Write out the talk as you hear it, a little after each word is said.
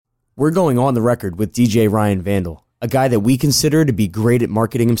We're going on the record with DJ Ryan Vandal, a guy that we consider to be great at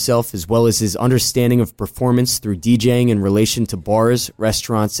marketing himself as well as his understanding of performance through DJing in relation to bars,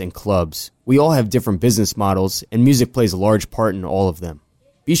 restaurants, and clubs. We all have different business models, and music plays a large part in all of them.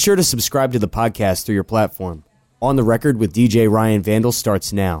 Be sure to subscribe to the podcast through your platform. On the Record with DJ Ryan Vandal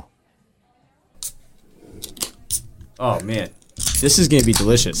starts now. Oh, man. This is going to be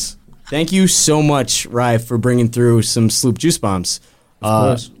delicious. Thank you so much, Rye, for bringing through some Sloop Juice Bombs. Of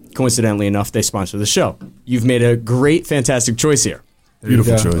course. Coincidentally enough, they sponsor the show. You've made a great, fantastic choice here.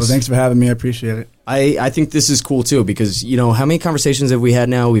 Beautiful choice. Well, thanks for having me. I appreciate it. I think this is cool, too, because, you know, how many conversations have we had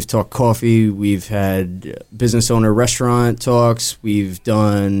now? We've talked coffee. We've had business owner restaurant talks. We've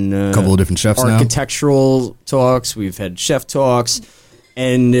done a couple of different chefs architectural talks. We've had chef talks.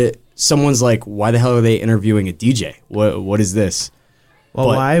 And someone's like, why the hell are they interviewing a DJ? What is this? Well,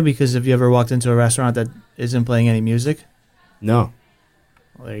 why? Because have you ever walked into a restaurant that isn't playing any music? No.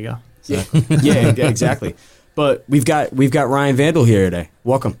 Well, there you go. Yeah, exactly. But we've got Ryan Vandal here today.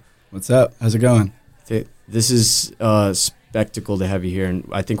 Welcome. What's up? How's it going? This is a spectacle to have you here, and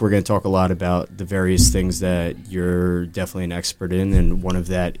I think we're going to talk a lot about the various things that you're definitely an expert in, and one of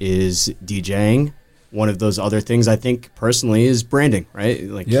that is DJing. One of those other things I think personally is branding, right?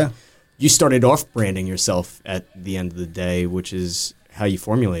 Like, yeah. You started off branding yourself at the end of the day, which is how you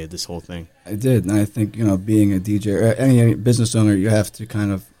formulated this whole thing. I did, and I think, you know, being a DJ or any business owner, you have to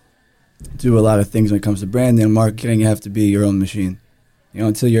kind of do a lot of things when it comes to branding and marketing. You have to be your own machine, you know,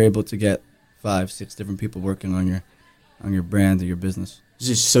 until you're able to get 5-6 different people working on your brand or your business.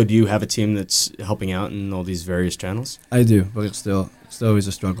 So do you have a team that's helping out in all these various channels? I do, but it's still always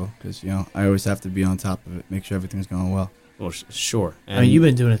a struggle because, you know, I always have to be on top of it, make sure everything's going well. Well, sure. And I mean, you've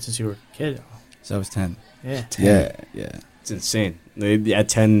been doing it since you were a kid. So I was 10. Yeah. 10. Yeah. It's insane. At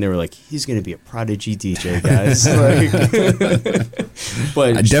 10, they were like, he's going to be a prodigy DJ, guys.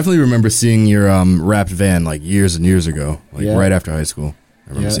 But I definitely remember seeing your wrapped van like years and years ago, like right after high school. I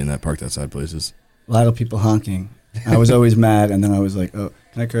remember seeing that parked outside places. A lot of people honking. I was always mad, and then I was like, oh,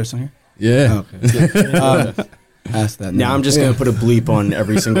 can I curse on here? Yeah. Oh, okay. Ask that now I'm just going to put a bleep on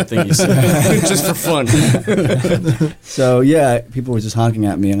every single thing you say, just for fun. So, yeah, people were just honking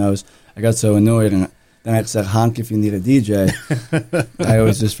at me, and I got so annoyed, and then I said, honk if you need a DJ. I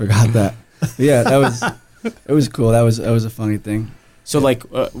always just forgot that. But yeah, it was cool. That was a funny thing. So, like,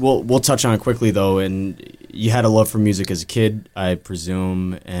 we'll touch on it quickly, though, and you had a love for music as a kid, I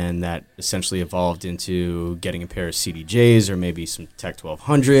presume, and that essentially evolved into getting a pair of CDJs or maybe some Tech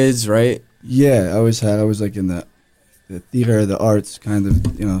 1200s, right? Yeah, I was like in the theater, the arts, kind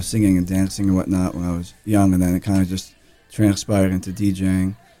of, you know, singing and dancing and whatnot when I was young, and then it kind of just transpired into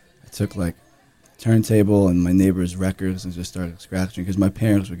DJing. I took, like, turntable and my neighbor's records and just started scratching because my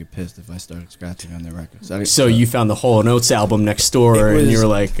parents would get pissed if I started scratching on their records. So you found the Hall & Oates album next door and you were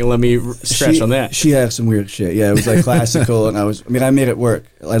like, let me scratch on that. She had some weird shit. Yeah, it was like classical and I made it work.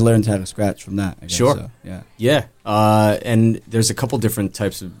 I learned how to scratch from that, I guess. Sure. So, yeah. Yeah. And there's a couple different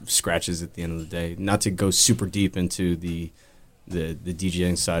types of scratches at the end of the day. Not to go super deep into the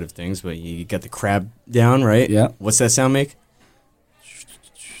DJing side of things, but you get the crab down, right? Yeah. What's that sound make?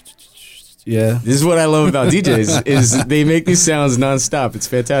 Yeah. This is what I love about DJs is they make these sounds nonstop. It's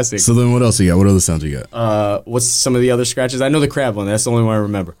fantastic. So then what else you got? What other sounds you got? What's some of the other scratches? I know the crab one. That's the only one I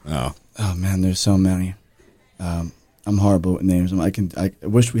remember. Oh man, there's so many. I'm horrible with names. I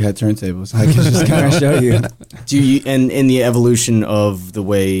wish we had turntables. I can just kind of show you. Do you? And in the evolution of the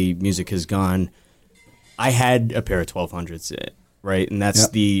way music has gone, I had a pair of 1200s, right? And that's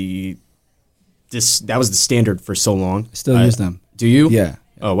that was the standard for so long. I still use them. Do you? Yeah.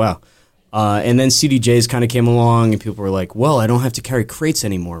 Oh wow. And then CDJs kind of came along, and people were like, well, I don't have to carry crates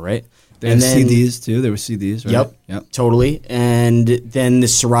anymore, right? And then CDs, too. There were CDs, right? Yep, totally. And then the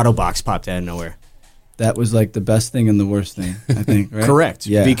Serato box popped out of nowhere. That was like the best thing and the worst thing, I think, right? Correct.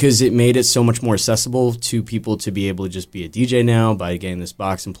 Yeah. Because it made it so much more accessible to people to be able to just be a DJ now by getting this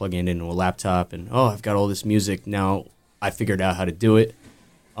box and plugging it into a laptop. And, I've got all this music. Now I figured out how to do it.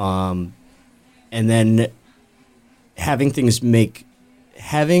 And then having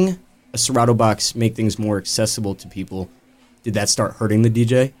a Serato box make things more accessible to people, did that start hurting the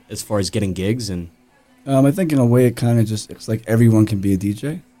DJ as far as getting gigs? And I think in a way it kind of just, it's like everyone can be a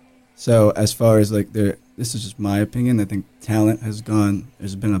DJ. So as far as like this is just my opinion, I think talent there's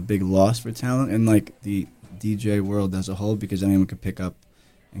been a big loss for talent in like the DJ world as a whole because anyone could pick up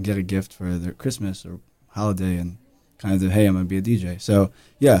and get a gift for their Christmas or holiday and kind of hey, I'm going to be a DJ. So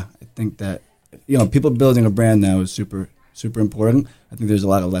yeah, I think that, you know, people building a brand now is super important. I think there's a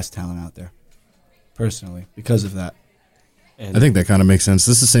lot of less talent out there, personally, because of that. And I think that kind of makes sense.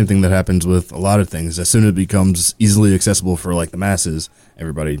 This is the same thing that happens with a lot of things. As soon as it becomes easily accessible for like the masses,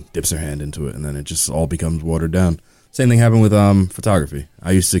 everybody dips their hand into it, and then it just all becomes watered down. Same thing happened with photography.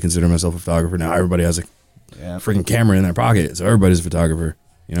 I used to consider myself a photographer. Now everybody has a freaking camera in their pocket, so everybody's a photographer.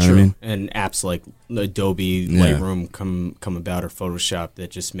 You know what I mean? And apps like Adobe Lightroom come about, or Photoshop,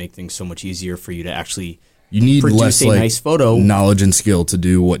 that just make things so much easier for you to actually produce less a nice photo. Knowledge and skill to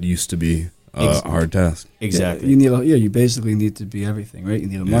do what used to be a hard task. Exactly. You basically need to be everything, right? You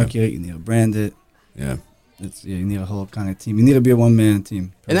need to market it, you need to brand it. Yeah. You need a whole kind of team. You need to be a one-man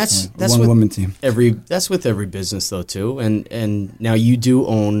team. And that's one-woman team. That's with every business, though, too. And now you do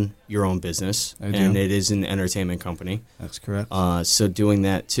own your own business, and it is an entertainment company. That's correct. So doing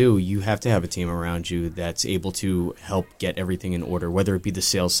that, too, you have to have a team around you that's able to help get everything in order, whether it be the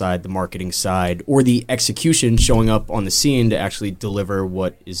sales side, the marketing side, or the execution, showing up on the scene to actually deliver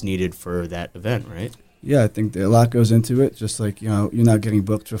what is needed for that event, right? Yeah, I think a lot goes into it. Just like, you're not getting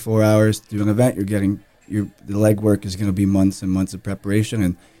booked for 4 hours to do an event. You're getting... the legwork is going to be months and months of preparation,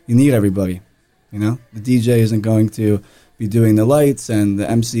 and you need everybody. The DJ isn't going to be doing the lights, and the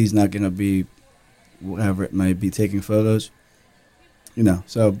MC is not going to be whatever it might be, taking photos.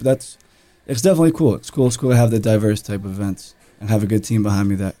 So it's definitely cool. It's cool to have the diverse type of events and have a good team behind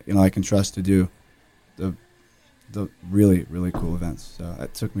me that I can trust to do the really, really cool events. So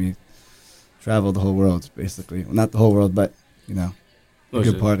it took me traveled the whole world, basically. Well, not the whole world, but a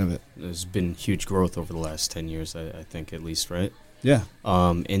good part of it. There's been huge growth over the last 10 years, I think, at least, right? Yeah.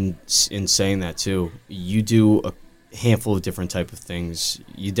 In saying that, too, you do a handful of different type of things.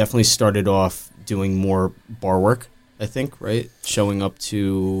 You definitely started off doing more bar work, I think, right? Showing up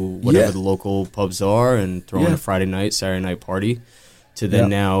to whatever the local pubs are and throwing a Friday night, Saturday night party, to then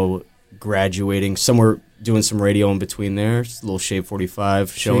now graduating, somewhere doing some radio in between there, just a little Shade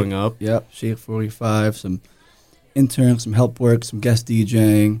 45 showing up. Yep, Shade 45, some intern, some help work, some guest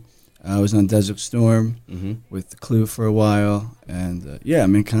DJing. I was on Desert Storm with the Clue for a while, and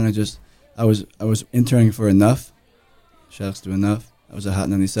kind of just I was interning for Enough. Shouts to Enough. I was at Hot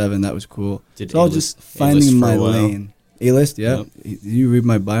 97. That was cool. It's all just finding my lane. A-list, yeah. Yep. You read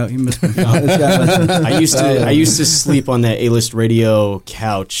my bio. He must be. I used to sleep on that A-list radio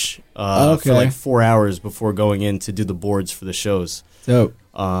couch for like 4 hours before going in to do the boards for the shows. Dope.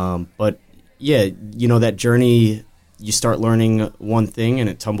 But yeah, that journey, you start learning one thing and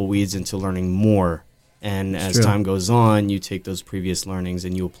it tumbleweeds into learning more. And as time goes on, you take those previous learnings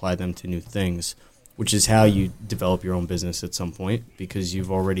and you apply them to new things, which is how you develop your own business at some point, because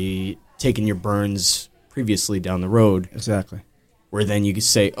you've already taken your burns previously down the road. Exactly. Where then you can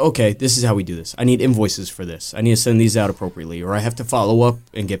say, okay, this is how we do this. I need invoices for this. I need to send these out appropriately, or I have to follow up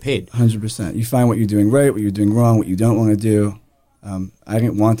and get paid. 100%. You find what you're doing right, what you're doing wrong, what you don't want to do. I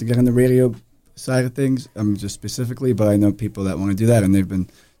didn't want to get on the radio side of things, just specifically, but I know people that want to do that, and they've been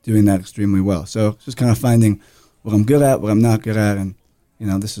doing that extremely well. So just kind of finding what I'm good at, what I'm not good at, and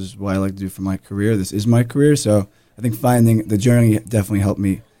this is what I like to do for my career. This is my career, so I think finding the journey definitely helped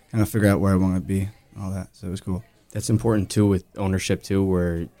me kind of figure out where I want to be and all that. So it was cool. That's important too with ownership too,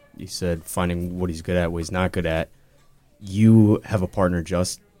 where you said finding what he's good at, what he's not good at. You have a partner,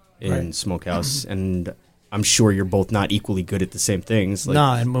 Just, in Smokehouse, and I'm sure you're both not equally good at the same things.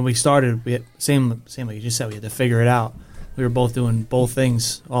 No, and when we started, we had, same like you just said, we had to figure it out. We were both doing both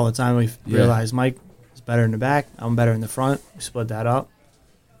things all the time. We realized Mike is better in the back, I'm better in the front. We split that up.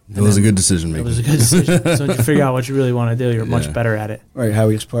 It was a good decision making. It was a good decision. So once you figure out what you really want to do, you're much better at it. Right, how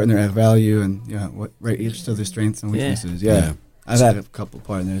each partner add value, and each to their strengths and weaknesses. Yeah. I've had a couple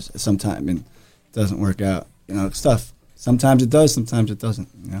partners sometime, and it doesn't work out. It's tough. Sometimes it does, sometimes it doesn't.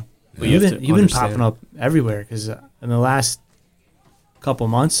 Well, you've been popping up everywhere, because in the last couple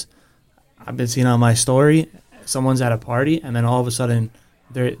months, I've been seeing on my story, someone's at a party, and then all of a sudden,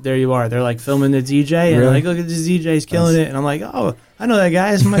 there you are. They're like filming the DJ, and like, look at this DJ, he's killing it. And I'm like, oh, I know that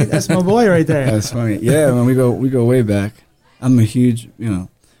guy. That's my boy right there. That's funny. Yeah, when we go way back. I'm a huge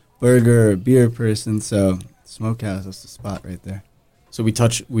burger, beer person, so Smokehouse is the spot right there. So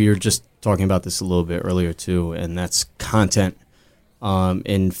we were just talking about this a little bit earlier too, and that's content.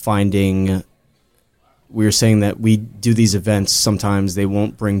 In finding, we were saying that we do these events, sometimes they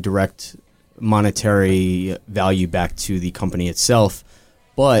won't bring direct monetary value back to the company itself,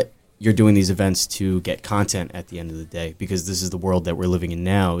 but you're doing these events to get content at the end of the day, because this is the world that we're living in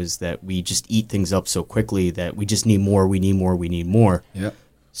now, is that we just eat things up so quickly that we just need more, we need more, we need more. Yep.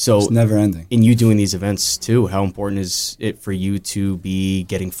 So it's never ending. In you doing these events too, how important is it for you to be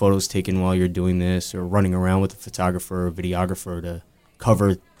getting photos taken while you're doing this, or running around with a photographer or videographer to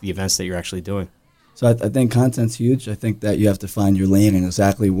cover the events that you're actually doing? So I think content's huge. I think that you have to find your lane and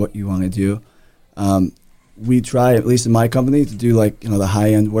exactly what you want to do. we try, at least in my company, to do like, the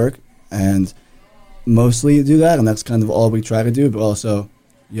high end work and mostly do that, and that's kind of all we try to do. But also,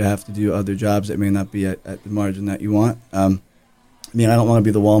 you have to do other jobs that may not be at the margin that you want. I don't want to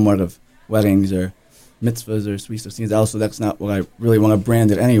be the Walmart of weddings or mitzvahs or sweet 16s. Also, that's not what I really want to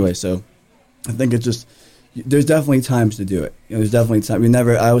brand it anyway. So I think it's just, there's definitely times to do it. There's definitely time.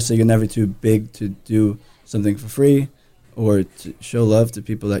 I always say you're never too big to do something for free or to show love to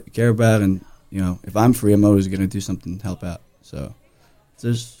people that you care about. And, if I'm free, I'm always going to do something to help out. So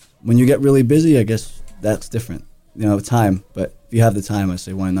when you get really busy, I guess that's different. Time. But if you have the time, I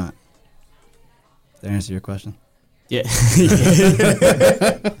say, why not? Did that answer your question? Yeah.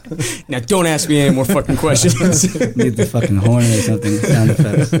 Now, don't ask me any more fucking questions. Need the fucking horn or something, sound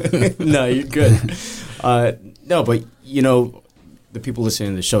effects. No, you're good. No, but, the people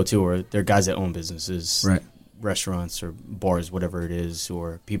listening to the show, too, they're guys that own businesses. Right. Restaurants or bars, whatever it is,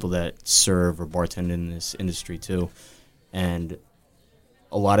 or people that serve or bartend in this industry, too. And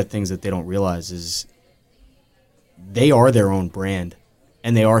a lot of things that they don't realize is they are their own brand.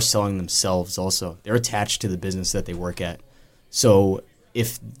 And they are selling themselves also. They're attached to the business that they work at. So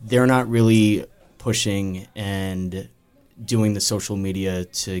if they're not really pushing and doing the social media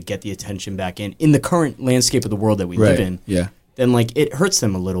to get the attention back in the current landscape of the world that we live in, then it hurts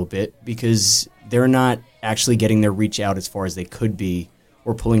them a little bit because they're not actually getting their reach out as far as they could be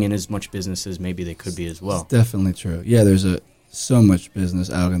or pulling in as much business as maybe they could be as well. It's definitely true. Yeah, there's so much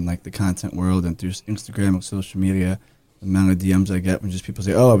business out in the content world and through Instagram and social media. The amount of DMs I get when just people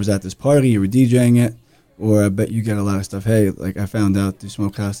say, I was at this party, you were DJing it, or I bet you get a lot of stuff, hey, I found out through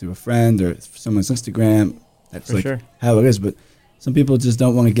Smokehouse through a friend or someone's Instagram. That's how it is, but some people just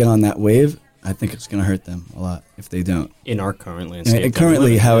don't want to get on that wave. I think it's going to hurt them a lot if they don't. In our current landscape. And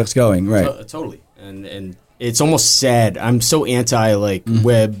currently how it's going, right. Totally. And it's almost sad. I'm so anti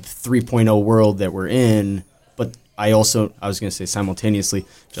Web 3.0 world that we're in, but I was going to say simultaneously,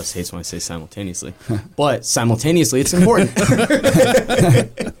 just hates when I say simultaneously, but simultaneously it's important.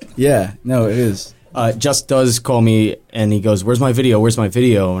 Yeah, no, it is. Just does call me and he goes, where's my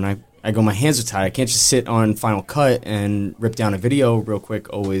video? And I go, my hands are tied. I can't just sit on Final Cut and rip down a video real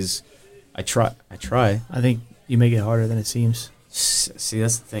quick. Always, I try. I think you make it harder than it seems. See,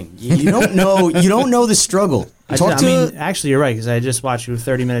 that's the thing. You don't know. You don't know the struggle. Actually, you're right because I just watched you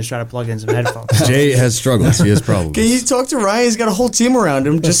 30 minutes try to plug in some headphones. Jay has struggles. He has problems. Can you talk to Ryan? He's got a whole team around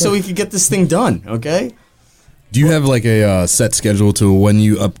him just so he can get this thing done. Okay. Do you have a set schedule to when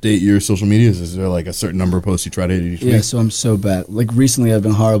you update your social medias? Is there a certain number of posts you try to hit each week? So I'm so bad. Recently I've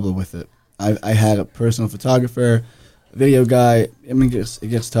been horrible with it. I had a personal photographer, a video guy. It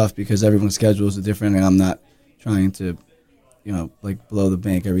gets tough because everyone's schedules are different, and I'm not trying to, blow the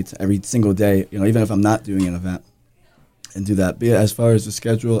bank every single day. Even if I'm not doing an event, and do that. But yeah, as far as the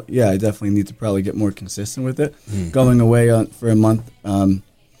schedule, I definitely need to probably get more consistent with it. Going away for a month.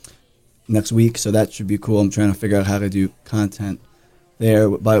 Next week, so that should be cool. I'm trying to figure out how to do content there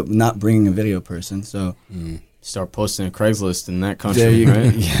by not bringing a video person. So start posting a Craigslist in that country,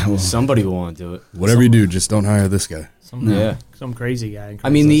 right? Yeah, well, somebody will want to do it. Whatever you do, just don't hire this guy. Some crazy guy. I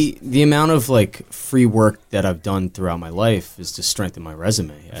mean, the amount of free work that I've done throughout my life is to strengthen my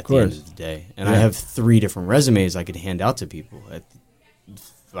resume at the end of the day. And I have 3 different resumes I could hand out to people.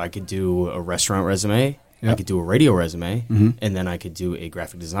 I could do a restaurant resume, I could do a radio resume, and then I could do a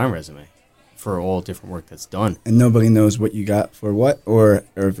graphic design resume for all different work that's done. And nobody knows what you got for what, or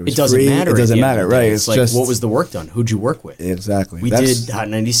if it was doesn't free, matter. It doesn't matter, right? It's just what was the work done? Who'd you work with? Exactly. We did Hot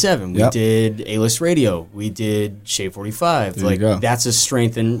 97. We did A-List Radio. We did Shade 45. There you go. That's a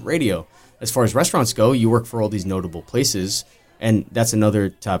strength in radio. As far as restaurants go, you work for all these notable places, and that's another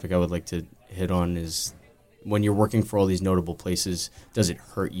topic I would like to hit on is when you're working for all these notable places, does it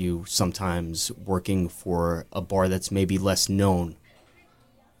hurt you sometimes working for a bar that's maybe less known?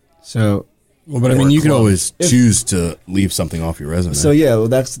 So... Well, but I mean, you can always choose to leave something off your resume. So yeah, well,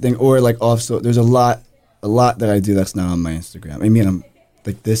 that's the thing. Or also, there's a lot that I do that's not on my Instagram. I mean, I'm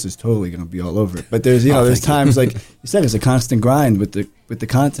this is totally going to be all over it. But there's there's times you said, it's a constant grind with the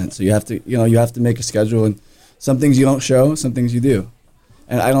content. So you have to make a schedule, and some things you don't show, some things you do.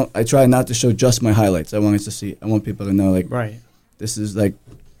 And I try not to show just my highlights. I want people to know right. This is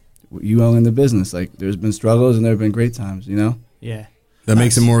you own the business. There's been struggles and there have been great times. Yeah. That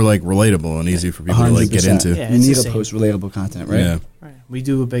makes it more relatable and easy for people 100%. To get into. Yeah, you need to post relatable content, right? Yeah. Right. We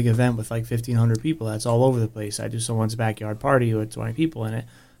do a big event with 1,500 people. That's all over the place. I do someone's backyard party with 20 people in it.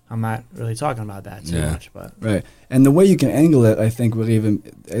 I'm not really talking about that too much, but right. And the way you can angle it, I think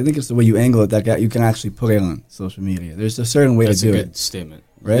it's the way you angle it that you can actually put it on social media. There's a certain way to do it. That's a good statement.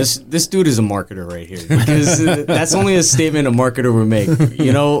 Right? This dude is a marketer right here because that's only a statement a marketer would make.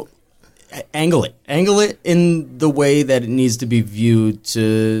 angle it in the way that it needs to be viewed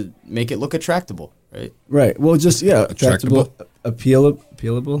to make it look attractable, right? Right. Well, just attractable,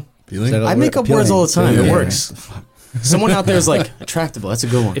 appealable. Appealing? I make up words all the time. Yeah. It works. Someone out there is like, attractable. That's a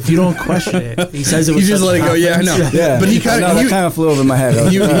good one. If you don't question it, he says it. You just let it go. Yeah, I know. Yeah, But he kind of that kind of flew over my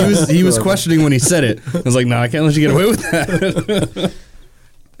head. he was questioning when he said it. I was like, no, I can't let you get away with that.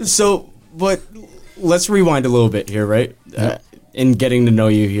 So, but let's rewind a little bit here, right? In getting to know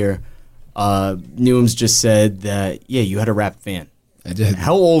you here, Newham's just said that, you had a rap van. I did.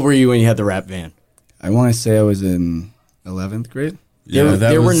 How old were you when you had the rap van? I want to say I was in 11th grade.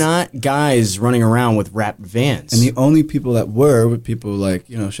 There were not guys running around with rap vans. And the only people that were people like,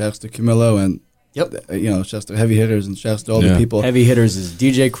 shouts to Camilo and, shouts to Heavy Hitters and shouts to all the people. Heavy Hitters is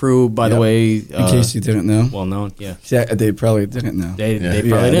DJ Crew, by the way. In case you didn't know. Well known, yeah. Yeah, they probably didn't know. They probably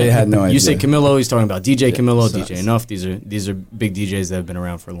didn't. They had no idea. You say Camilo, he's talking about DJ Camilo, So- DJ Enough. These are big DJs that have been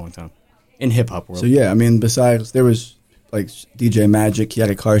around for a long time in hip-hop world. So, besides, there was like DJ Magic. He had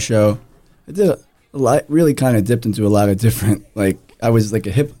a car show. I did a lot, really kind of dipped into a lot of different, like, I was like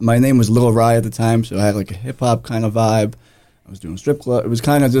my name was Lil Rye at the time, so I had like a hip hop kind of vibe. I was doing strip club. It was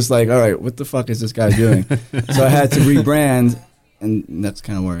kind of just like, all right, what the fuck is this guy doing? So I had to rebrand, and that's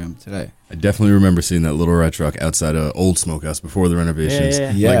kind of where I am today. I definitely remember seeing that little red truck outside of Old Smokehouse before the renovations.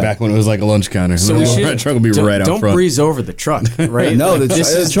 Yeah. Like back when it was like a lunch counter. So the we little should, red truck would be right out front. Don't breeze over the truck, right? No, Like,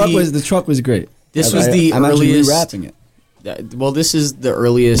 the truck was great. This was the I'm actually earliest. rewrapping it. Well, this is the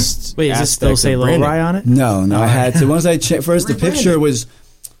earliest. Wait, does it still aspect say of Lil branding. Rye on it? No, I had to. Once I first, the picture was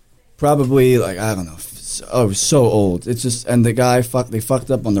probably like, I don't know. It was so old. It's just, and the guy they fucked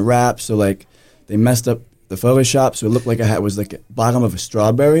up on the wrap, so like they messed up the Photoshop, so it looked like I was like a bottom of a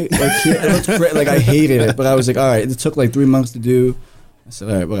strawberry. Like it looked great. Like I hated it, but I was like, all right. It took like 3 months to do. I said,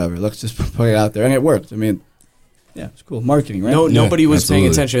 all right, whatever. Let's just put it out there, and it worked. I mean, yeah, it's cool marketing, right? Nobody was absolutely.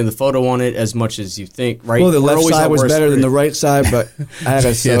 paying attention to the photo on it as much as you think, right? Well, the We're left always side at was worst better than for the it. right side, but I had it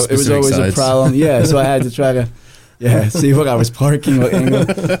was specific always sides. a problem. Yeah, so I had to try to, see what I was parking, what angle.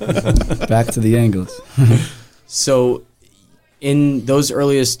 Back to the angles. So, in those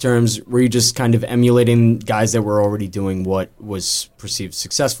earliest terms, were you just kind of emulating guys that were already doing what was perceived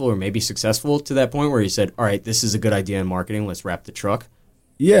successful or maybe successful to that point where you said, all right, this is a good idea in marketing, let's wrap the truck?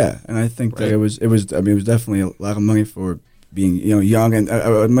 Yeah, and I think that Right. it was definitely a lot of money for being, young, and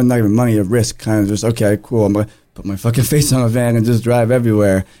not even money, a risk, kind of just, okay, cool, I'm going to put my fucking face on a van and just drive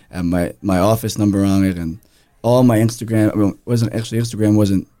everywhere, and my office number on it, and all my Instagram, Instagram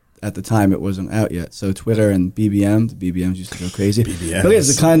wasn't, at the time, it wasn't out yet, so Twitter and BBM, the BBMs used to go crazy. BBMs. But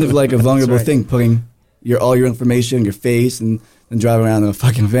it's a kind of like a vulnerable right. thing, putting all your information, your face, and driving around in a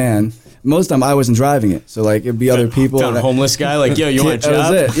fucking van. Most of the time, I wasn't driving it, so like it'd be other people. Found a homeless guy, like, yo, you want a That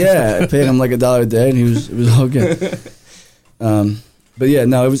job? was it. Yeah, I paid him like $1 a day, and it was all good. But yeah,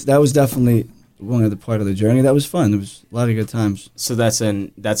 no, that was definitely one of the part of the journey. That was fun. It was a lot of good times. So that's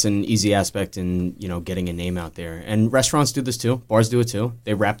an easy aspect in getting a name out there, and restaurants do this too. Bars do it too.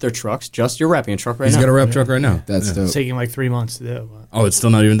 They wrap their trucks. Just you're wrapping a truck right He's now. got a wrap truck right now. That's Yeah. dope. It's taking like 3 months to do. But Oh, it's still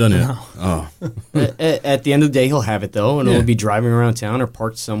not even done yet. No. Oh, At the end of the day, he'll have it though, and Yeah. it'll be driving around town or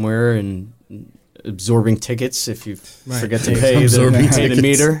parked somewhere and absorbing tickets if you Right. forget to Yeah, pay absorbing the tickets.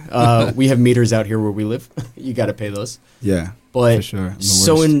 meter. We have meters out here where we live. You got to pay those. Yeah, But for sure. I'm the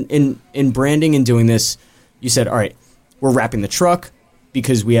so worst. in branding and doing this, you said, all right, we're wrapping the truck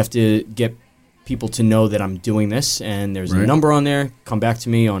because we have to get people to know that I'm doing this, and there's a Right. number on there. Come back to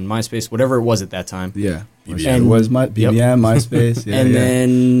me on MySpace, whatever it was at that time. Yeah, BBM. it was my BBM, MySpace. Yeah, and yeah.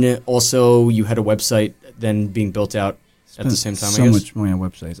 then also you had a website then being built out at the same time. So I guess. much money on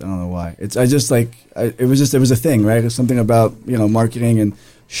websites. I don't know why. It was a thing, right? It was something about marketing and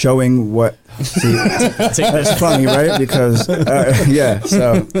showing what. See, that's funny, right? Because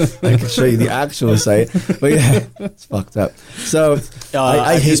so I can show you the actual site, but yeah, it's fucked up. So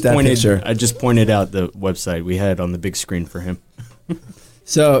I hate just that pointed, picture. I just pointed out the website we had on the big screen for him.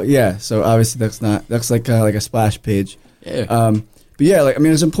 So obviously that's like a splash page. Yeah. But yeah,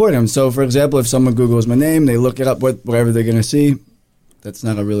 it's important. So for example, if someone Googles my name, they look it up, whatever they're gonna see, that's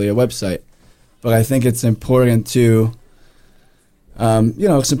not really a website. But I think it's important to,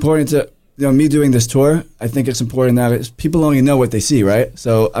 me doing this tour. I think it's important that people only know what they see, right?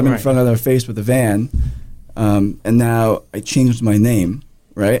 So I'm in Right. front of their face with a van, and now I changed my name,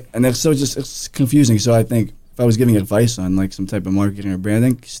 right? And that's it's confusing. So I think if I was giving advice on like some type of marketing or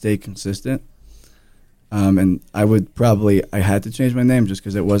branding, stay consistent. And I had to change my name just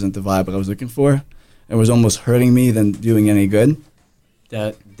because it wasn't the vibe that I was looking for. It was almost hurting me than doing any good.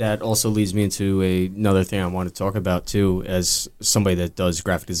 That also leads me into another thing I want to talk about too. As somebody that does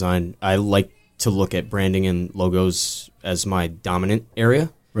graphic design, I like to look at branding and logos as my dominant area.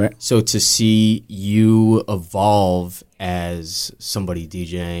 Right. So to see you evolve as somebody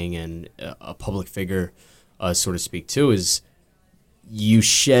DJing and a public figure, so to speak, too, is you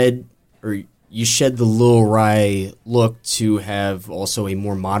shed the Lil Rai look to have also a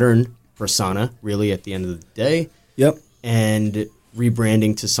more modern persona, really, at the end of the day. Yep. And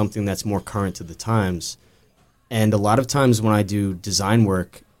rebranding to something that's more current to the times. And a lot of times when I do design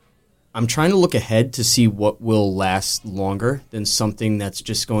work, I'm trying to look ahead to see what will last longer than something that's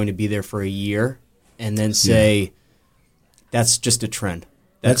just going to be there for a year and then say, that's just a trend.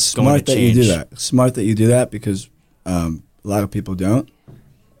 That's smart that you do that. Smart that you do that because a lot of people don't.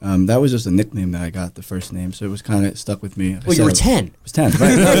 That was just a nickname that I got, the first name, so it was kind of stuck with me. Well, you were 10. I was 10, right?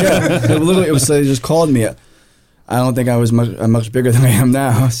 No, yeah. So literally, it was, they just called me. I don't think I was much bigger than I am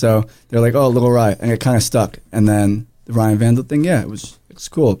now, so they're like, oh, Little Ryan, and it kind of stuck. And then the Ryan Vandal thing, it's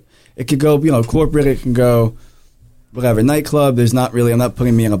cool. It could go, corporate, it can go whatever, nightclub, I'm not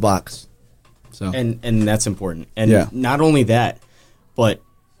putting me in a box. So And that's important. And not only that, but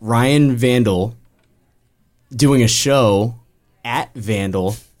Ryan Vandal doing a show at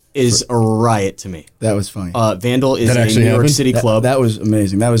Vandal is a riot to me. That was funny. Vandal is That a New York happened? City club. That was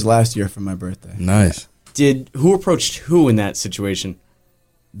amazing. That was last year for my birthday. Nice. Who approached who in that situation?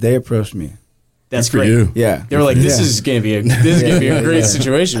 They approached me. That's Good for great. you. Yeah. They were like, "This is gonna be a great Yeah.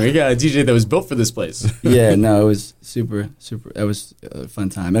 situation. We got a DJ that was built for this place." Yeah, no, it was super. It was a fun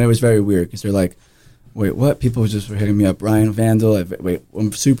time, and it was very weird because they're like, "Wait, what?" People just were hitting me up. Ryan Vandal. Wait,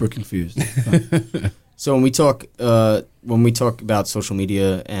 I'm super confused. So when we talk about social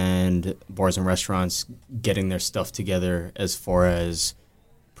media and bars and restaurants getting their stuff together as far as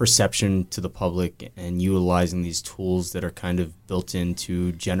perception to the public and utilizing these tools that are kind of built in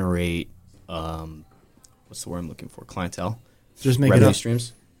to generate what's the word I'm looking for? Clientele. Just make it revenue up.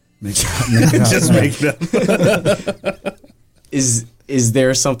 streams. Make it Just make it up. Is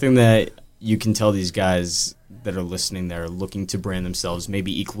there something that you can tell these guys that are listening that are looking to brand themselves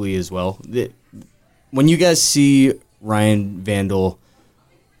maybe equally as well? When you guys see Ryan Vandal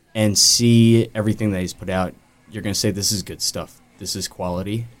and see everything that he's put out, you're going to say this is good stuff. This is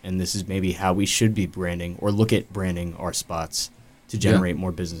quality, and this is maybe how we should be branding or look at branding our spots to generate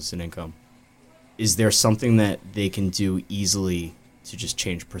more business and income. Is there something that they can do easily to just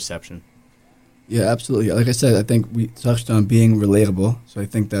change perception? Yeah, absolutely. Like I said, I think we touched on being relatable, so I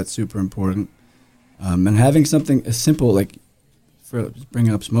think that's super important. And having something as simple, like for just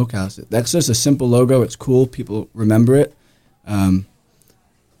bringing up Smokehouse, that's just a simple logo. It's cool. People remember it.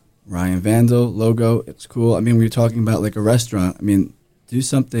 Ryan Vandal logo, it's cool. I mean, we were talking about like a restaurant. I mean, do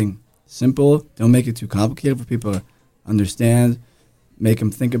something simple. Don't make it too complicated for people to understand. Make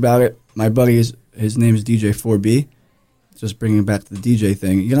them think about it. My buddy, his name is DJ 4B. Just bringing it back to the DJ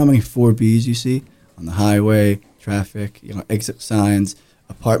thing. You know how many 4Bs you see on the highway, traffic, exit signs,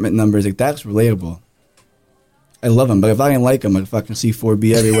 apartment numbers? Like, that's relatable. I love them, but if I didn't like them, I'd fucking see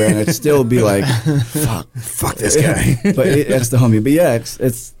 4B everywhere, and I'd still be like, fuck this guy. But that's the homie. But yeah, it's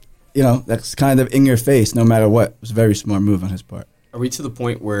that's kind of in your face no matter what. It was a very smart move on his part. Are we to the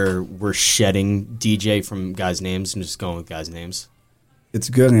point where we're shedding DJ from guys' names and just going with guys' names? It's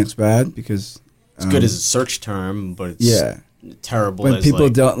good and it's bad because It's good as a search term, but it's terrible when as people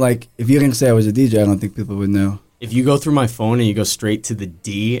like, don't like. If you didn't say I was a DJ, I don't think people would know. if you go through my phone and you go straight to the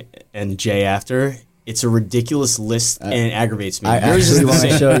D and J after, it's a ridiculous list and it aggravates me. I Yours is actually the want to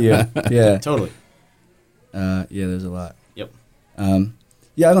same. show you. Yeah, Totally. yeah. There's a lot. Yep.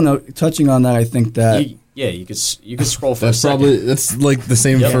 Yeah, I don't know. Touching on that, I think that You could scroll for a That's second. that's like the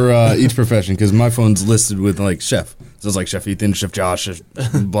same Yep. for each profession because my phone's listed with like chef. So it's like Chef Ethan, Chef Josh, Chef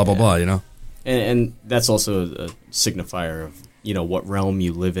blah blah blah. And that's also a signifier of what realm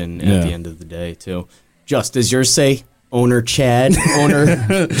you live in Yeah. at the end of the day too. Just does yours say owner Chad,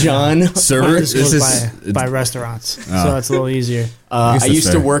 owner John? Server. This goes by restaurants, so it's a little easier. I that's used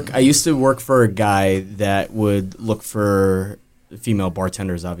to fair. work. I used to work for a guy that would look for female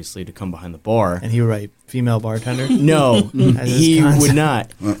bartenders, obviously, to come behind the bar. And he would write female bartender. No, As his he concept. would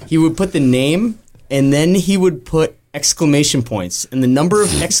not. He would put the name, and then he would put exclamation points. And the number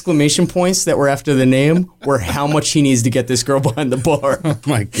of exclamation points that were after the name were how much he needs to get this girl behind the bar. Oh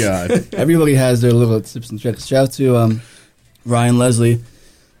my god. everybody has their little tips and tricks. Shout out to Ryan Leslie.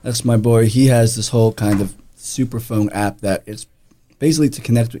 That's my boy. He has this whole kind of super phone app that is basically to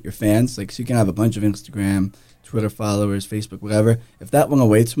connect with your fans. Like, so you can have a bunch of Instagram, Twitter followers, Facebook, whatever. If that went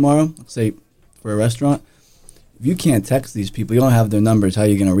away tomorrow, let's say for a restaurant, if you can't text these people, you don't have their numbers, how are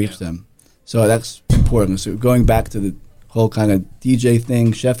you going to reach them? So that's important. So going back to the whole kind of DJ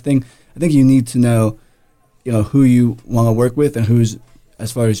thing, chef thing, I think you need to know, who you want to work with and who's,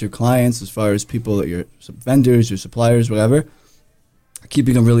 as far as your clients, as far as people that your vendors, your suppliers, whatever.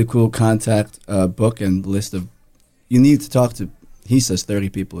 keeping a really cool contact book and list of. You need to talk to. He says 30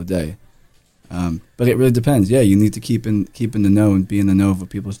 people a day, but it really depends. Yeah, you need to keep in the know and be in the know of what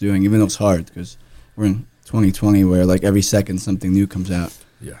people's doing, even though it's hard because we're in 2020 where like every second something new comes out.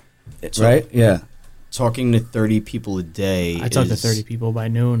 Yeah. Right? Yeah. Talking to 30 people a day. I talk to 30 people by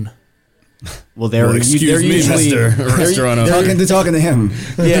noon. Well, they're excuse me, usually Mr. Restaurant owner. They're talking to him.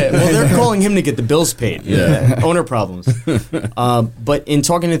 Yeah, well, they're calling him to get the bills paid. Yeah. Owner problems. But in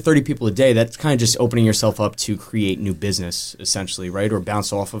talking to 30 people a day, that's kind of just opening yourself up to create new business, essentially, right? Or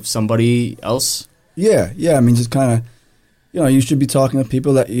bounce off of somebody else. Yeah. I mean, just kind of, you should be talking to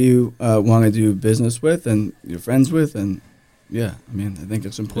people that you want to do business with and you're friends with. And, yeah, I mean, I think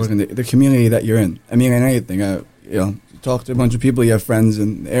it's important, the community that you're in. I mean, in anything, talk to a bunch of people. You have friends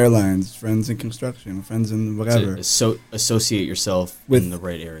in airlines, friends in construction, friends in whatever. So associate yourself in the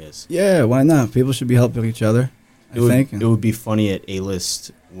right areas. Yeah, why not? People should be helping each other, I think. It would be funny at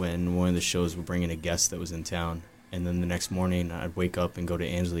A-List when one of the shows would bring in a guest that was in town, and then the next morning I'd wake up and go to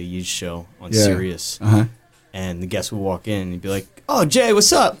Angela Yee's show on Sirius, and the guest would walk in and he'd be like, "Oh, Jay,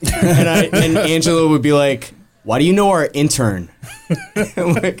 what's up?" and Angela would be like, "Why do you know our intern?"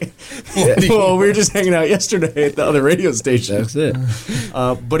 I'm like, well, we were just hanging out yesterday at the other radio station. That's it.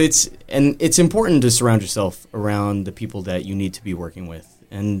 But it's important to surround yourself around the people that you need to be working with.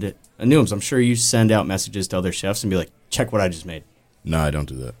 And Nooms, I'm sure you send out messages to other chefs and be like, "Check what I just made." No, I don't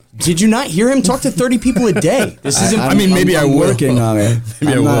do that. Did you not hear him talk to 30 people a day? This is. Maybe I will. Working on it.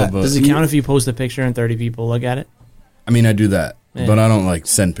 Maybe I will. But Does it count if you post a picture and 30 people look at it? I mean, I do that. Yeah. But I don't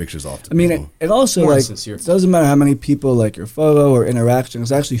send pictures off to people. It also it doesn't matter how many people like your photo or interaction.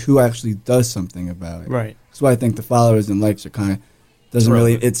 It's actually who actually does something about it. Right. That's why I think the followers and likes are kind of doesn't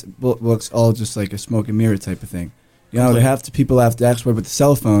really. It's looks all just like a smoke and mirror type of thing. People have to actually with the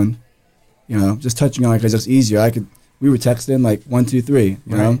cell phone. Just touching on it because it's easier. We were texting 1, 2, 3.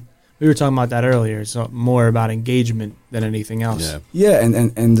 You know. We were talking about that earlier. It's more about engagement than anything else. Yeah. Yeah,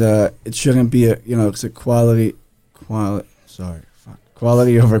 and it shouldn't be it's a quality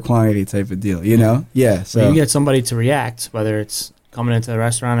over quantity type of deal, Yeah, so you get somebody to react, whether it's coming into the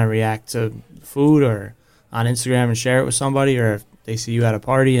restaurant and react to food or on Instagram and share it with somebody, or if they see you at a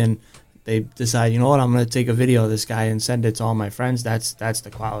party and they decide, I'm going to take a video of this guy and send it to all my friends, that's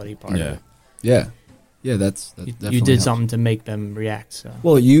the quality part of it. Yeah, that's you did something to make them react. So.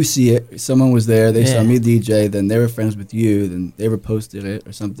 Well, you see it. Someone was there. They saw me DJ. Then they were friends with you. Then they reposted it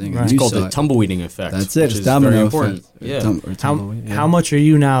or something. Right. It's called the tumbleweeding effect. That's it. It's domino effect. Yeah. How much are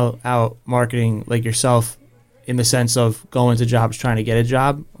you now out marketing yourself in the sense of going to jobs trying to get a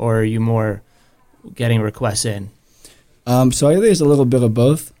job, or are you more getting requests in? So I think there's a little bit of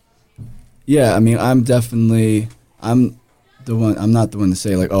both. Yeah, I mean, I'm not the one to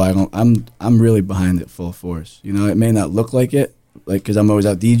say I'm really behind it full force. It may not look like it, because I'm always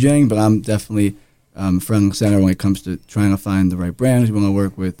out DJing, but I'm definitely front and center when it comes to trying to find the right brands we want to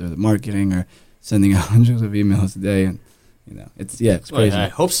work with, or the marketing, or sending out hundreds of emails a day, and it's crazy. Well, I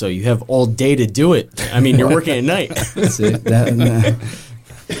hope so. You have all day to do it. I mean, you're working at night. That's it.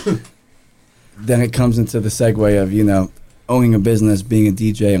 Then it comes into the segue of owning a business, being a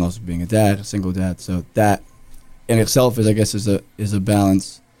DJ, and also being a single dad. So that in itself is a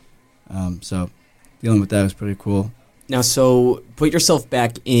balance. So dealing with that is pretty cool. Now, so put yourself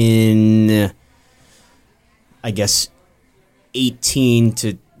back in, I guess, 18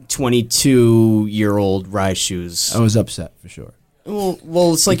 to 22-year-old Rye shoes. I was upset for sure.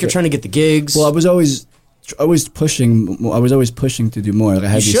 Well, it's like you're trying to get the gigs. Well, I was always pushing. I was always pushing to do more. I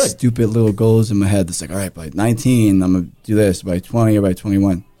had these stupid little goals in my head. It's all right, by 19, I'm gonna do this. By 20 or by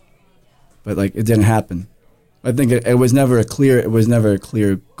 21, but it didn't happen. I think it was never a clear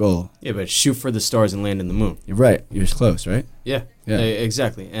goal. Yeah, but shoot for the stars and land in the moon. You're right. You're close, right? Yeah,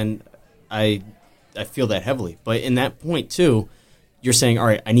 exactly. And I feel that heavily. But in that point too, you're saying, all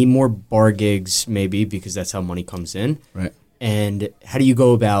right, I need more bar gigs, maybe, because that's how money comes in. Right. And how do you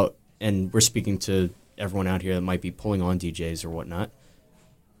go about? And we're speaking to everyone out here that might be pulling on DJs or whatnot.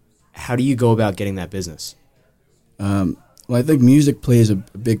 How do you go about getting that business? Well, I think music plays a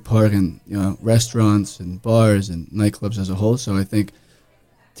big part in restaurants and bars and nightclubs as a whole. So I think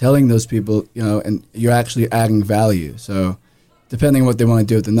telling those people, and you're actually adding value. So depending on what they want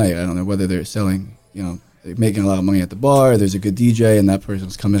to do at the night, I don't know whether they're selling, they're making a lot of money at the bar. There's a good DJ, and that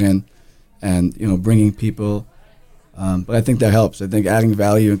person's coming in, and bringing people. But I think that helps. I think adding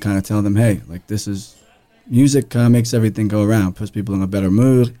value and kind of telling them, hey, this is music. Kind of makes everything go around, puts people in a better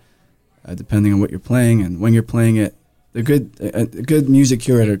mood, depending on what you're playing and when you're playing it. A good music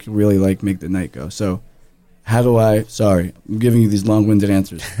curator can really make the night go. So how do I'm giving you these long-winded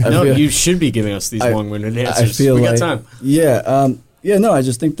answers. You should be giving us these long-winded answers. I feel we got time. Yeah. Yeah, no, I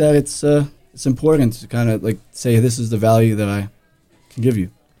just think that it's important to kind of like say this is the value that I can give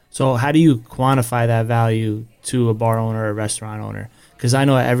you. So how do you quantify that value to a bar owner or a restaurant owner? Because I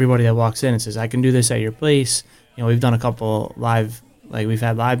know everybody that walks in and says, I can do this at your place. You know, we've done a couple live, like we've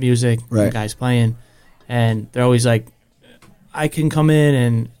had live music, right. guys playing, and they're always like, I can come in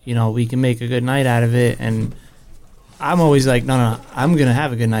and, you know, we can make a good night out of it. And I'm always like, no, I'm going to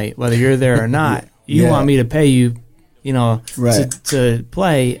have a good night, whether you're there or not. You want me to pay you, you know, to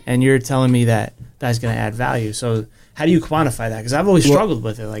play, and you're telling me that that's going to add value. So how do you quantify that? Because I've always struggled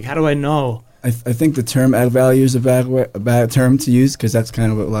with it. Like, how do I know? I think the term add value is a bad term to use, because that's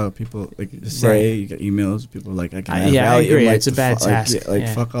kind of what a lot of people like say. Right. You get emails, people are like, I can add value. I agree. Like, it's a bad task.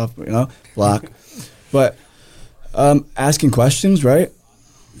 Fuck off, you know, block. But asking questions, right?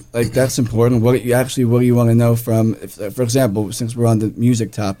 Like, that's important. What do you want to know from, for example, since we're on the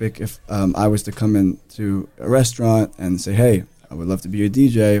music topic, if I was to come into a restaurant and say, hey, I would love to be your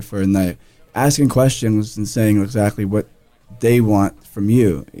DJ for a night, asking questions and saying exactly what they want from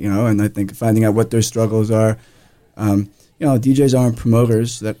you, you know, and I think finding out what their struggles are. You know, DJs aren't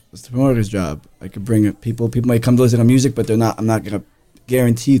promoters. That's the promoter's job. I could bring people might come to listen to music, but I'm not going to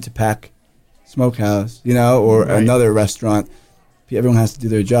guarantee to pack Smokehouse, you know, or another restaurant. Everyone has to do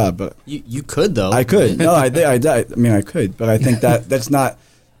their job, but you could though. I could. No, I mean, I could, but I think that's not.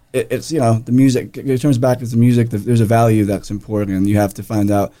 It's, you know, the music. It turns back to the music. There's a value that's important, and you have to find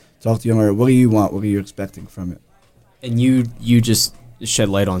out. Talk to your owner. What do you want? What are you expecting from it? And you just shed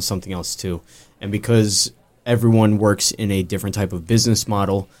light on something else too. And because everyone works in a different type of business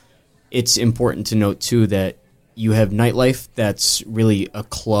model, it's important to note too that you have nightlife that's really a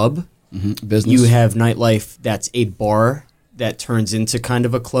club. Mm-hmm. Business. You have nightlife that's a bar that turns into kind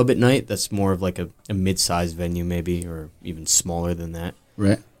of a club at night. That's more of like a mid-sized venue maybe, or even smaller than that.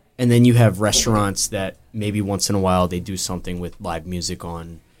 Right. And then you have restaurants that maybe once in a while they do something with live music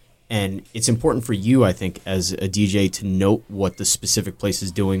on. And it's important for you, I think, as a DJ to note what the specific place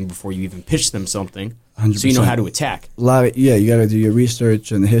is doing before you even pitch them something, 100%. So you know how to attack. You got to do your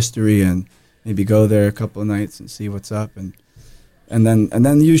research and the history, and maybe go there a couple of nights and see what's up, and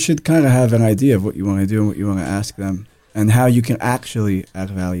then you should kind of have an idea of what you want to do and what you want to ask them, and how you can actually add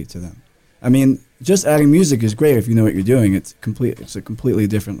value to them. I mean, just adding music is great if you know what you're doing. It's a completely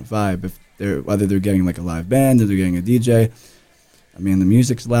different vibe whether they're getting like a live band or they're getting a DJ. I mean, the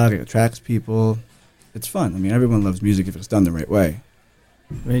music's loud, it attracts people. It's fun. I mean, everyone loves music if it's done the right way.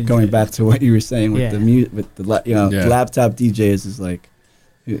 Going back to what you were saying with the laptop DJs is like,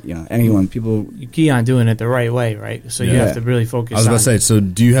 you know, anyone, people. You key on doing it the right way, right? So you have to really focus on. I was about to say, so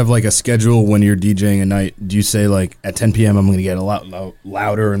do you have like a schedule when you're DJing a night? Do you say like at 10 p.m. I'm going to get a lot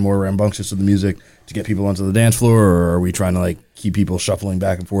louder and more rambunctious with the music to get people onto the dance floor, or are we trying to like keep people shuffling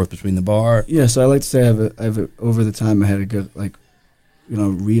back and forth between the bar? Yeah, so I like to say I have over the time I had a good like, you know,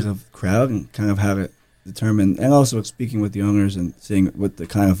 read of the crowd and kind of have it determined, and also speaking with the owners and seeing what the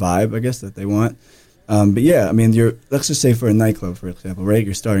kind of vibe, I guess, that they want. But yeah, I mean, let's just say for a nightclub, for example, right?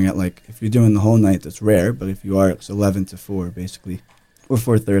 You're starting at like, if you're doing the whole night, that's rare, but if you are, it's 11 to 4, basically, or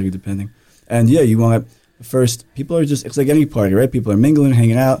 4:30, depending. And yeah, you want the first, people are just, it's like any party, right? People are mingling,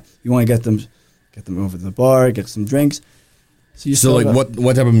 hanging out. You want to get them over to the bar, get some drinks. So like,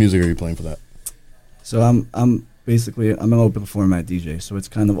 what type of music are you playing for that? So I'm basically, I'm an open format DJ, so it's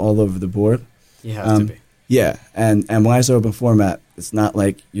kind of all over the board. You have to be. Yeah, and when I say open format, it's not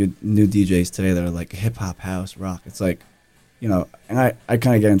like your new DJs today that are like hip-hop, house, rock. It's like, you know, and I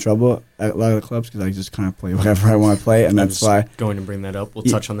kind of get in trouble at a lot of the clubs because I just kind of play whatever I want to play, and that's why. Going to bring that up. We'll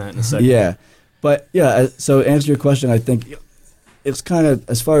touch on that in a second. Yeah, but yeah, so to answer your question, I think it's kind of,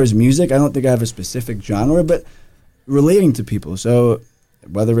 as far as music, I don't think I have a specific genre, but relating to people. So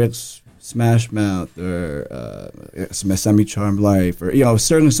whether it's Smash Mouth or Semi-Charmed Life, or, you know,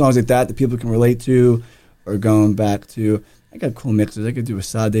 certain songs like that people can relate to, or going back to, I got cool mixes. I could do a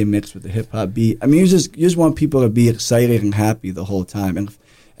Sade mix with a hip hop beat. I mean, you just want people to be excited and happy the whole time, and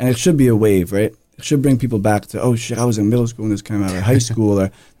it should be a wave, right? It should bring people back to, oh shit, I was in middle school when this came out, or high school,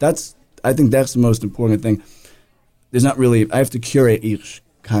 or I think that's the most important thing. There's not really, I have to curate each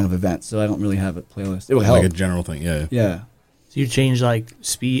kind of event, so I don't really have a playlist. It will help. Like a general thing, yeah. Yeah. So you change like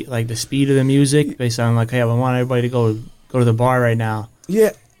speed, like the speed of the music based on like, hey, I want everybody to go to the bar right now.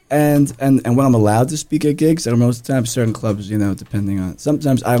 Yeah. And when I'm allowed to speak at gigs, or most of the time, certain clubs, you know, depending on,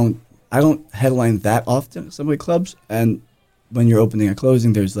 sometimes I don't headline that often at some of the clubs, and when you're opening and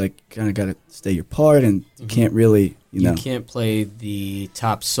closing, there's like, kind of got to stay your part, and you can't really, you know. You can't play the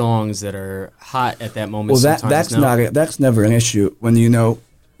top songs that are hot at that moment. Well, that's never an issue when you know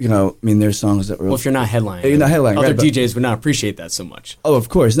there's songs that were. Well, if you're not headlining, headlining, other right, DJs would not appreciate that so much. Oh, of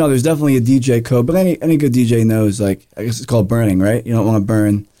course. No, there's definitely a DJ code, but any good DJ knows, like, I guess it's called burning, right? You don't want to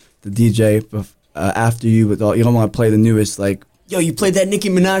burn the DJ after you with all. You don't want to play the newest, like. Yo, you played that Nicki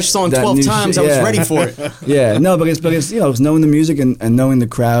Minaj song 12 times. I was ready for it. Yeah, no, but it's it's knowing the music and knowing the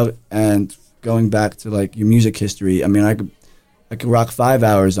crowd and going back to like your music history. I mean, I could rock 5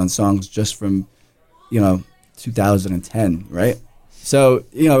 hours on songs just from 2010, right? So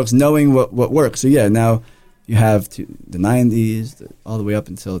it's knowing what works. So yeah, now you have the 90s all the way up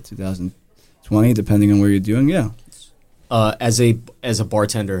until 2020, depending on where you're doing. Yeah. As a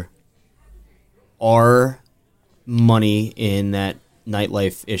bartender, are money in that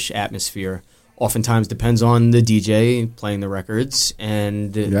nightlife-ish atmosphere oftentimes depends on the DJ playing the records,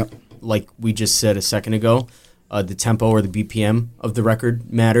 and like we just said a second ago, the tempo or the BPM of the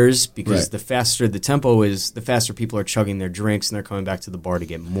record matters, because the faster the tempo is, the faster people are chugging their drinks and they're coming back to the bar to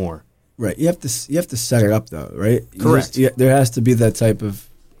get more. Right. You have to set it up though, right? Correct. There has to be that type of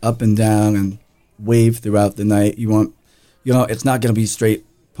up and down and wave throughout the night. You want, it's not going to be straight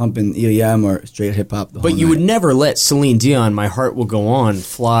pumping EDM or straight hip hop. But you would never let Celine Dion, "My Heart Will Go On,"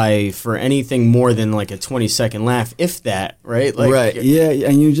 fly for anything more than like a 20-second laugh, if that, right? Like, right. Yeah,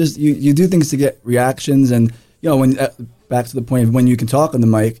 and you just you do things to get reactions, and when back to the point of when you can talk on the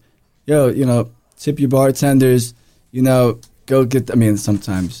mic, tip your bartenders, go get. I mean,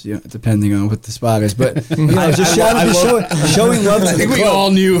 sometimes, depending on what the spot is, but showing love to the club. We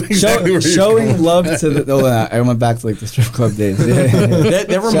all knew exactly showing love to the. Oh, I went back to like the strip club days.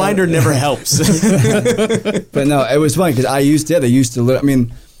 that reminder never helps. But no, it was funny because they used to. I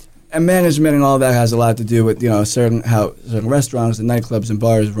mean, and management and all that has a lot to do with certain restaurants and nightclubs and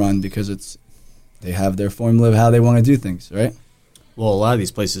bars run, because they have their formula of how they want to do things, right? Well, a lot of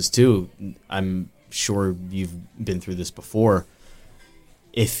these places too. I'm sure you've been through this before.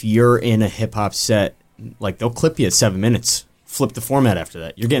 If you're in a hip hop set, like, they'll clip you at 7 minutes, flip the format after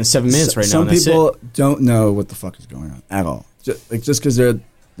that. You're getting 7 minutes right now. Some people don't know what the fuck is going on at all. Just because they're the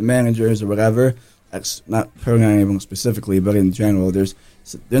managers or whatever. That's not putting on anyone specifically, but in general, they're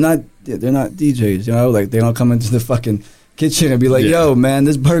not DJs. Like, they don't come into the fucking kitchen and be like, "Yo, man,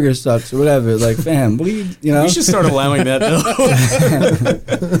 this burger sucks," or whatever. Like, fam, what do you? We should start allowing that though.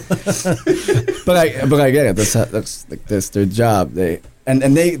 But I get it. That's their job. They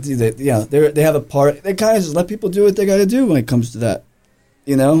have a part. They kind of just let people do what they got to do when it comes to that.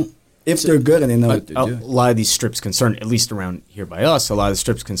 If they're good and they know what they're doing. A lot of these strips concerned, at least around here by us, a lot of the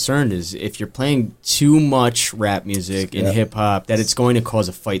strips concerned is if you're playing too much rap music and hip hop, that it's going to cause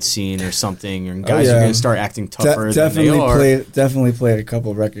a fight scene or something, and guys are going to start acting tougher than they are. Definitely played a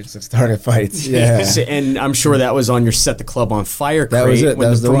couple of records that started fights. Yeah, and I'm sure that was on your Set the Club on Fire crate. That was it.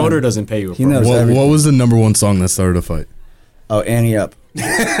 When the promoter doesn't pay you. He knows everything. What was the number one song that started a fight? Oh, Annie Up.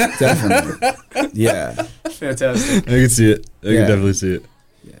 Definitely. Yeah. Fantastic. I can see it. I can definitely see it.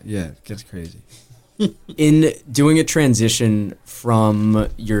 Yeah, it gets crazy. In doing a transition from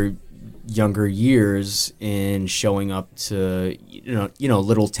your younger years in showing up to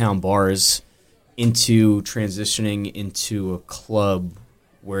little town bars into transitioning into a club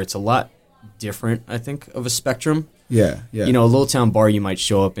where it's a lot different, I think, of a spectrum. Yeah. A little town bar you might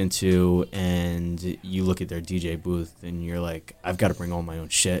show up into and you look at their DJ booth and you're like, I've got to bring all my own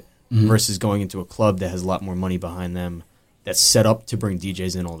shit, versus going into a club that has a lot more money behind them, that's set up to bring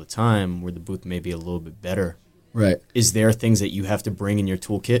DJs in all the time, where the booth may be a little bit better. Right. Is there things that you have to bring in your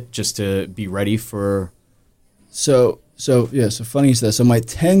toolkit just to be ready for? So funny you said. So my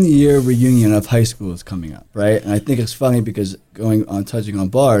 10-year reunion of high school is coming up, right? And I think it's funny because touching on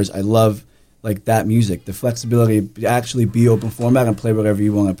bars, I love like that music. The flexibility to actually be open format and play whatever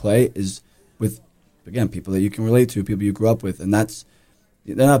you want to play is with, again, people that you can relate to, people you grew up with, and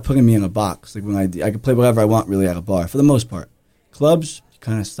they're not putting me in a box. Like, when I can play whatever I want really at a bar for the most part. Clubs, you're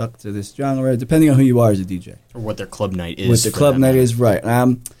kind of stuck to this genre, depending on who you are as a DJ or what their club night is. What the club night is, right?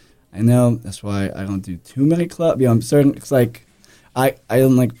 I know that's why I don't do too many clubs. I'm certain it's like I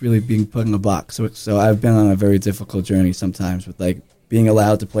don't like really being put in a box. So I've been on a very difficult journey sometimes with like being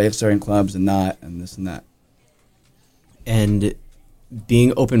allowed to play at certain clubs and not, and this and that. And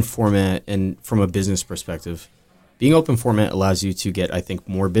being open format, and from a business perspective, being open format allows you to get, I think,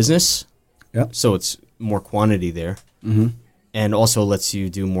 more business. Yep. So it's more quantity there. Mm-hmm. And also lets you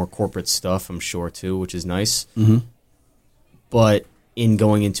do more corporate stuff, I'm sure, too, which is nice. Mm-hmm. But in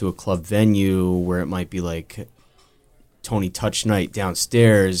going into a club venue where it might be like Tony Touch Night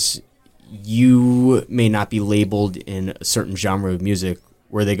downstairs, you may not be labeled in a certain genre of music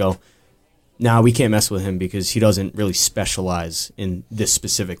where they go, nah, we can't mess with him because he doesn't really specialize in this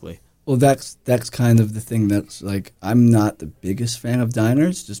specifically. Well, that's kind of the thing. That's like, I'm not the biggest fan of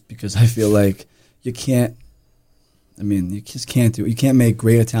diners, just because I feel like you can't. I mean, you just can't do. You can't make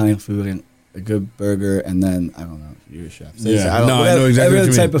great Italian food and a good burger, and then I don't know. You're a chef. So Yeah, I know exactly every what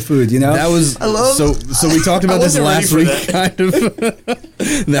you type mean. of food. You know, That was so we talked about this last week. Kind of.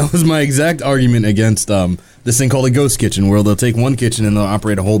 That was my exact argument against this thing called a ghost kitchen, where they'll take one kitchen and they'll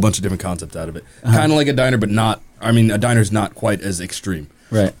operate a whole bunch of different concepts out of it, kind of like a diner, but not. I mean, a diner's not quite as extreme.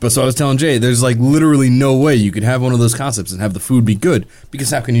 Right. But so I was telling Jay, there's like literally no way you could have one of those concepts and have the food be good, because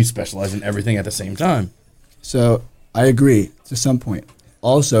how can you specialize in everything at the same time? So I agree to some point.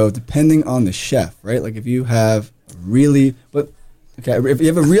 Also, depending on the chef, right? Like if you have if you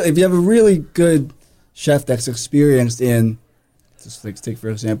have a really good chef that's experienced in, just like take for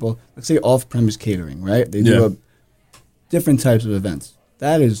example, let's say off-premise catering, right? They do different types of events.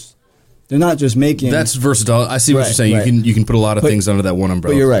 They're not just making. That's versatile. I see what Right, you're saying. right. You can put a lot of things under that one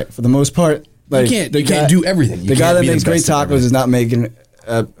umbrella. But you're right. For the most part, like You can't do everything. The guy that makes great tacos is not making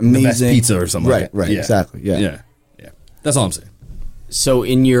amazing the best pizza or something. Right, like that. right, Yeah. exactly. Yeah. That's all I'm saying. So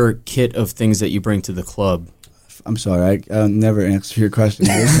in your kit of things that you bring to the club, I'm sorry, I'll never answer your question.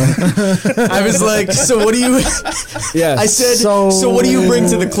 I was like, so what do you? Yeah, I said, so what do you bring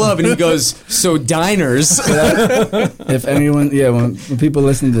to the club? And he goes, so diners. If anyone, when people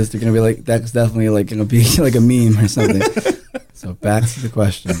listen to this, they're gonna be like, that's definitely like gonna be like a meme or something. So back to the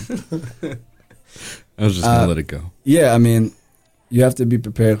question. I was just gonna let it go. Yeah, I mean, you have to be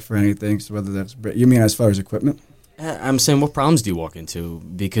prepared for anything. So whether that's you mean as far as equipment? I'm saying, what problems do you walk into?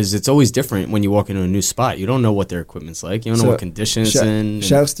 Because it's always different when you walk into a new spot. You don't know what their equipment's like. You don't know what condition it's in.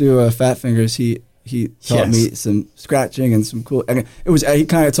 Shouts to Fat Fingers. He taught me some scratching and some cool. And it was he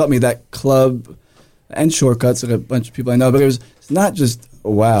kind of taught me that club and shortcuts that a bunch of people I know. But it's not just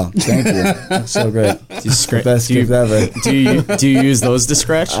wow. Thank you. That's so great. Best gift ever. Do you use those to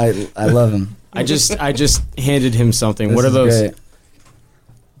scratch? I love him. I just handed him something. This what are is those? Great.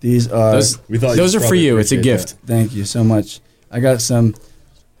 These are those are for you. It's a gift. Thank you so much. I got some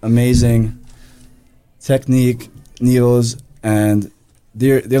amazing Technique needles, and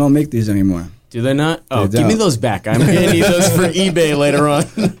they don't make these anymore. Do they not? Oh, They give me don't. those back. I'm gonna need those for eBay later on.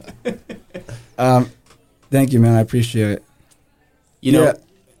 Thank you, man. I appreciate it. You know,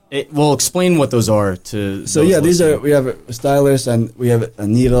 well, explain what those are to. So we have a stylus and we have a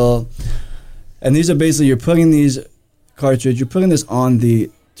needle, and these are basically you're putting this on the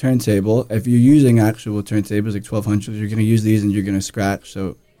turntable. If you're using actual turntables like 1200s, you're going to use these and you're going to scratch.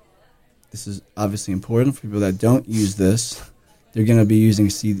 So this is obviously important for people that don't use this. They're going to be using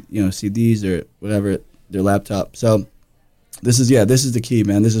CDs or whatever, their laptop. So this is the key,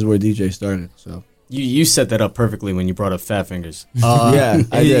 man. This is where DJ started. So you set that up perfectly when you brought up Fat Fingers. Yeah,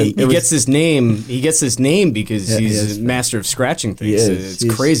 I did. He gets this name. He gets this name because he's a master of scratching things.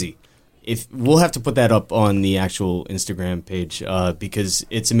 It's crazy. We'll have to put that up on the actual Instagram page because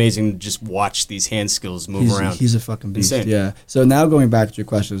it's amazing to just watch these hand skills move around. He's a fucking beast. Insane. Yeah. So now going back to your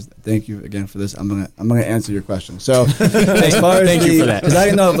questions, thank you again for this. I'm gonna answer your question. So as far as thank you for that, because I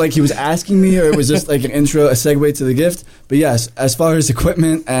didn't know if he was asking me or it was just like an intro, a segue to the gift. But yes, as far as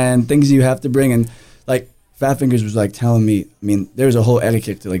equipment and things you have to bring, and like Fat Fingers was like telling me, I mean, there's a whole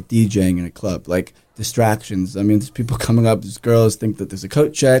etiquette to like DJing in a club, like distractions. I mean, there's people coming up, there's girls think that there's a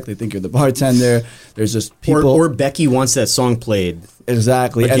coat check, they think you're the bartender. There's just people. Or Becky wants that song played.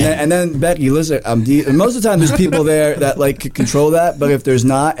 Exactly. And then Becky, listen, and most of the time there's people there that like could control that, but if there's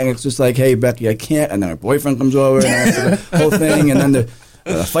not, and it's just like, hey, Becky, I can't, and then her boyfriend comes over, and then the whole thing, and then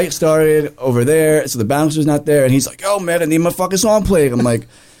the fight started over there, so the bouncer's not there, and he's like, yo, man, I need my fucking song played. I'm like,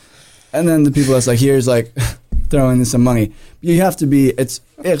 and then the people that's like, here's like throwing in some money. You have to be. It's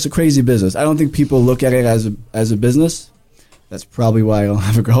a crazy business. I don't think people look at it as a business. That's probably why I don't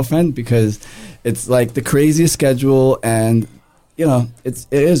have a girlfriend, because it's like the craziest schedule, and it's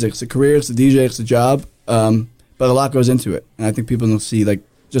a career, it's a DJ, it's a job, but a lot goes into it, and I think people don't see, like,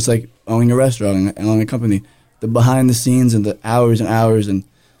 just like owning a restaurant and owning a company, the behind the scenes and the hours and hours and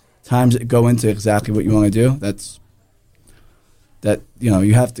times that go into exactly what you want to do. That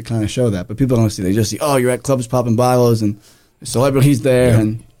you have to kind of show that, but people don't see. They just see, oh, you're at clubs popping bottles and the celebrities there,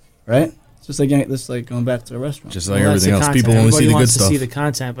 and right. It's just like going back to a restaurant. Just like everything else, people only see the good wants stuff. to see the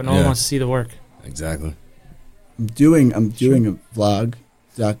content, but no one wants to see the work. Exactly. I'm doing a vlog,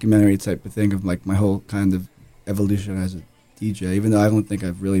 documentary type of thing of like my whole kind of evolution as a DJ. Even though I don't think I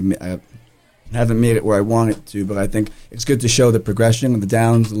haven't made it where I want it to, but I think it's good to show the progression, the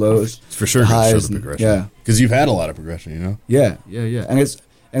downs, the lows, It's for sure the good to show highs, the and- progression. yeah. Because you've had a lot of progression, Yeah, and it's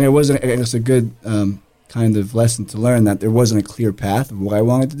a good kind of lesson to learn that there wasn't a clear path of what I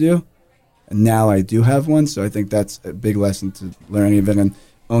wanted to do, and now I do have one. So I think that's a big lesson to learn, even and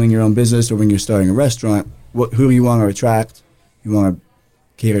owning your own business or when you're starting a restaurant, who do you want to attract? You want to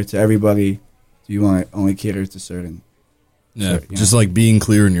cater to everybody? Do you want to only cater to certain? Yeah, just like being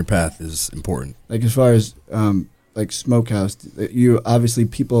clear in your path is important. Like as far as like smokehouse, you obviously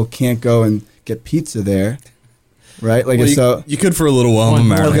people can't go and get pizza there, right? Like well, you could for a little while.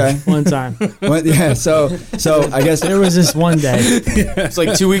 One time. Yeah, so I guess there was this one day. It's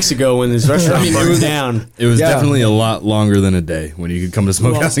like 2 weeks ago when this restaurant burned down. It was definitely a lot longer than a day when you could come to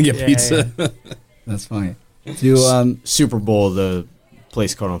Smokehouse and get pizza. Yeah. That's funny. Super Bowl, the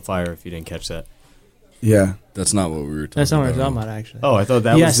place caught on fire. If you didn't catch that. Yeah, that's not what we were talking about. That's not what we were talking about, actually. Oh, I thought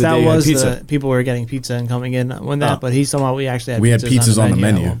that was the day that was pizza. the people were getting pizza and coming in when that. But he's talking about we actually had pizzas on the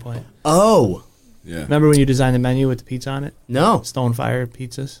menu at one point. Oh, yeah. Remember when you designed the menu with the pizza on it? No, Stonefire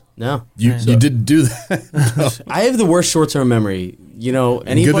pizzas. No, you didn't do that. No. I have the worst short-term memory. You know,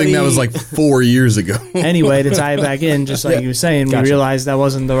 anybody. Good thing that was like 4 years ago. Anyway, to tie it back in, just like you were saying, we realized that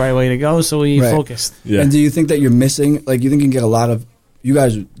wasn't the right way to go, so we focused. Yeah. And do you think that you're missing? Like, you think you can get a lot of? You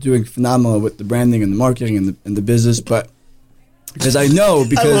guys are doing phenomenal with the branding and the marketing and the business, but because I know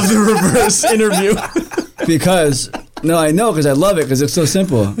because I love the reverse interview. I know because I love it because it's so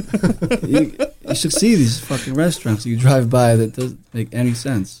simple. You should see these fucking restaurants you drive by that doesn't make any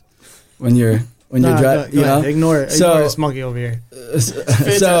sense when you're driving. You know, ignore this monkey over here.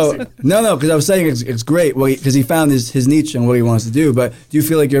 So no, because I was saying it's great. Well, because he found his niche and what he wants to do. But do you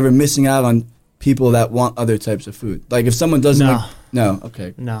feel like you're ever missing out on people that want other types of food? Like if someone doesn't. No,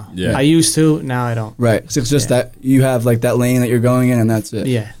 okay. No. Yeah. I used to, now I don't. Right. So it's just that you have like that lane that you're going in and that's it.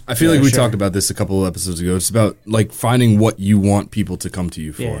 Yeah. I feel like we talked about this a couple of episodes ago. It's about like finding what you want people to come to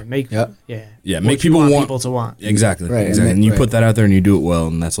you for. Yeah. Make people want people to want. Exactly. Right. Exactly. And you put that out there and you do it well,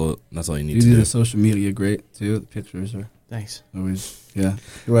 and that's all you need to do. You do the social media great too. The pictures are Thanks. always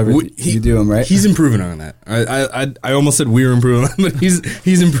whoever you do them right. He's improving on that. I almost said we're improving, but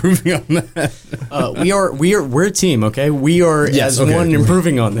he's improving on that. We're a team. Okay, we are one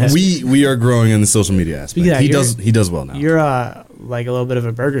improving on that. We are growing in the social media aspect. He does well now. You're like a little bit of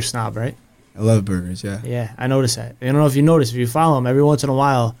a burger snob, right? I love burgers. Yeah. Yeah, I noticed that. I don't know if you notice if you follow him every once in a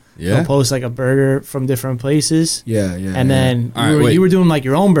while. Yeah. He'll post like a burger from different places. Yeah. And then you were doing like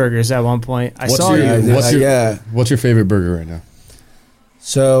your own burgers at one point. I saw you. What's your favorite burger right now?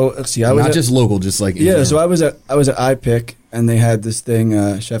 So let's see. I was not just local, just like So I was at iPick and they had this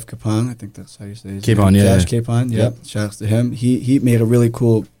thing. Chef Capon, I think that's how you say it. Capon, Josh Capon. Yep. Shout out to him. He made a really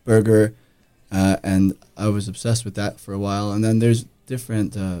cool burger, and I was obsessed with that for a while. And then there's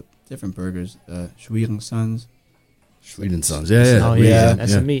different burgers. Sweet and Sons. Sweet and Sons. Yeah. Oh yeah,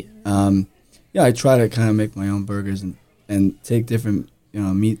 that's a meat. I try to kind of make my own burgers and take different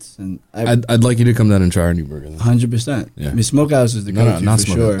meats, and I'd like you to come down and try our new burger. 100%. Yeah. I mean, Smokehouse is the go-to not for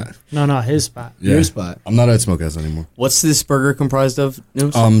sure. No, his spot. Yeah. Your spot. I'm not at Smokehouse anymore. What's this burger comprised of?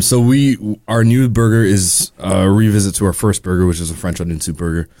 So our new burger is a revisit to our first burger, which is a French onion soup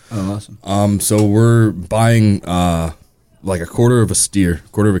burger. Oh, awesome. So we're buying like a quarter of a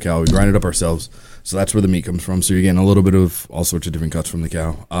cow. We grind it up ourselves. So that's where the meat comes from. So you're getting a little bit of all sorts of different cuts from the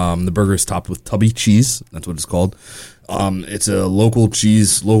cow. The burger is topped with tubby cheese. That's what it's called. It's a local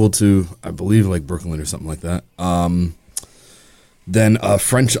cheese, local to, I believe, like Brooklyn or something like that. Then a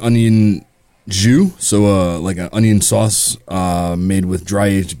French onion jus, so like an onion sauce made with dry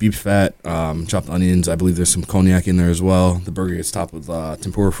aged beef fat, chopped onions. I believe there's some cognac in there as well. The burger gets topped with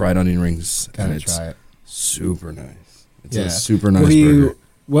tempura fried onion rings. Gotta try it. Super nice. It's a super nice burger.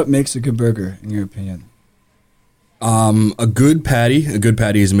 What makes a good burger, in your opinion? A good patty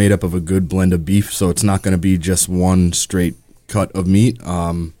is made up of a good blend of beef, so it's not going to be just one straight cut of meat.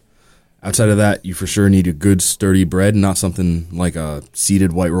 Outside of that, you for sure need a good sturdy bread, not something like a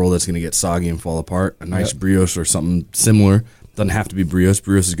seeded white roll that's going to get soggy and fall apart. A nice brioche or something similar. Doesn't have to be brioche.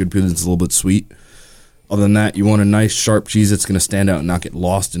 Brioche is good because it's a little bit sweet. Other than that, you want a nice sharp cheese that's going to stand out and not get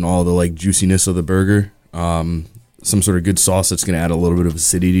lost in all the like juiciness of the burger. Some sort of good sauce that's going to add a little bit of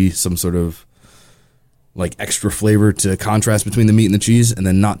acidity, some sort of like extra flavor to contrast between the meat and the cheese, and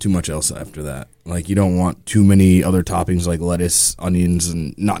then not too much else after that. Like you don't want too many other toppings like lettuce, onions,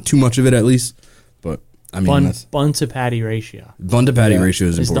 and not too much of it at least. But I mean, bun to patty ratio. Bun to patty ratio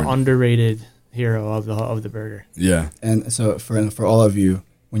is important. It's the underrated hero of the burger. Yeah. And so for all of you,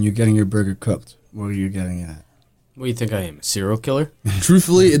 when you're getting your burger cooked, what are you getting at? What do you think I am, a serial killer?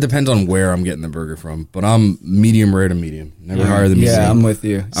 Truthfully, it depends on where I'm getting the burger from, but I'm medium rare to medium. Never higher than medium. Yeah, I'm with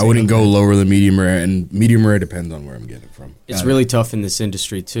you. I wouldn't go lower than medium rare, and medium rare depends on where I'm getting it from. It's really tough in this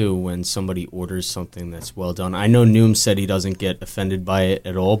industry, too, when somebody orders something that's well done. I know Noom said he doesn't get offended by it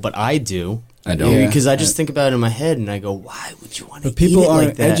at all, but I do. I don't. Yeah. Because I just think about it in my head, and I go, "Why would you want to But people eat it aren't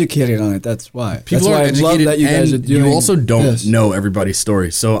like that?" educated on it. That's why. People That's why are I love educated, that you guys are and doing you also don't this. know everybody's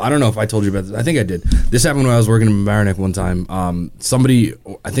story. So I don't know if I told you about this. I think I did. This happened when I was working in Mamaroneck one time. Somebody,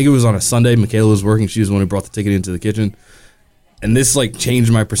 I think it was on a Sunday, Michaela was working. She was the one who brought the ticket into the kitchen. And this like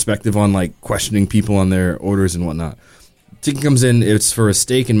changed my perspective on like questioning people on their orders and whatnot. Ticket comes in, it's for a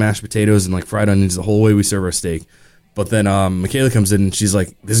steak and mashed potatoes and like fried onions the whole way we serve our steak. But then Michaela comes in and she's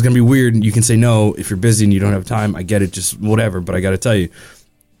like, "This is going to be weird. You can say no if you're busy and you don't have time. I get it, just whatever. But I got to tell you."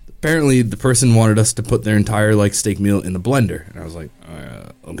 Apparently, the person wanted us to put their entire like steak meal in the blender. And I was like,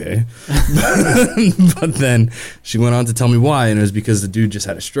 okay. But then she went on to tell me why. And it was because the dude just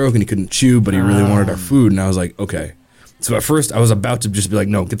had a stroke and he couldn't chew, but he really wanted our food. And I was like, okay. So at first, I was about to just be like,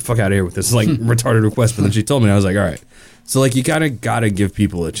 "No, get the fuck out of here with this like retarded request." But then she told me, and I was like, all right. So, like, you kind of got to give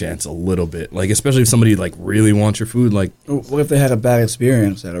people a chance a little bit. Like, especially if somebody, like, really wants your food. Like, What if they had a bad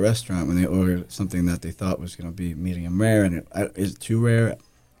experience at a restaurant when they ordered something that they thought was going to be medium rare, and is it too rare?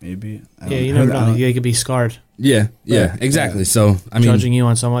 Maybe. Yeah, you never know. You could be scarred. yeah, exactly. Yeah. So, I mean, Judging you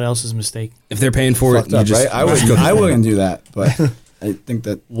on someone else's mistake. if they're paying for it, Fucked up, you just... right? I wouldn't do that, but I think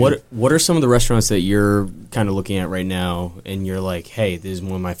that... What are some of the restaurants that you're kind of looking at right now, and you're like, "Hey, this is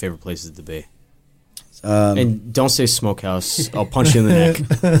one of my favorite places to be"? And don't say Smokehouse. I'll punch you in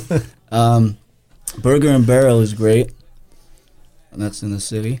the neck. Burger and Barrel is great, and that's in the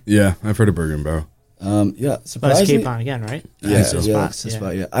city. Yeah, I've heard of Burger and Barrel. Yeah, But it's surprisingly... Cape Town again, right? Yeah, That's the yeah, spot, that's the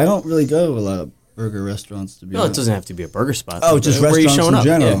spot, yeah. I don't really go to a lot of burger restaurants, to be No, honest. it doesn't have to be a burger spot. Oh, just Where are you restaurants showing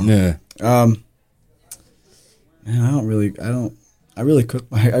in up? general. Yeah. Yeah. Man, I really cook.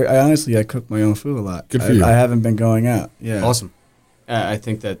 I honestly, I cook my own food a lot. Good for you. I haven't been going out. Yeah, Awesome. I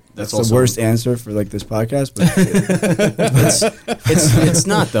think that's That's also the worst answer for like this podcast, but It's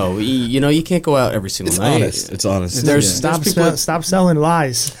not though. You can't go out every single night. It's honest. There's Stop, people that- stop selling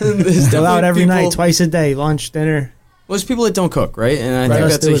lies. there's Go out definitely every people- night, twice a day, lunch, dinner. Well, there's people that don't cook, right? And I Right. think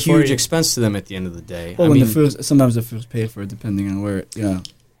Us that's do a it for huge you. expense to them at the end of the day. well, I when mean, the food, sometimes the food's paid for depending on where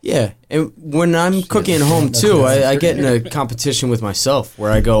yeah. And when I'm cooking at home too, I get in a competition with myself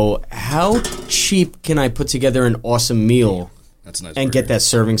where I go, how cheap can I put together an awesome meal That's nice. and get that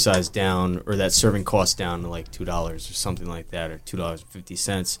serving size down or that serving cost down to like $2 or something like that, or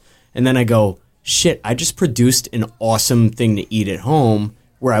 $2.50. And then I go, shit, I just produced an awesome thing to eat at home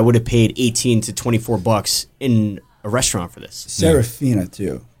where I would have paid $18 to $24 in a restaurant for this. Serafina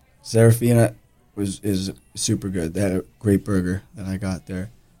too. Serafina is super good. They had a great burger that I got there.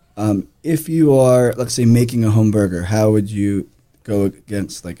 If you are, let's say, making a home burger, how would you go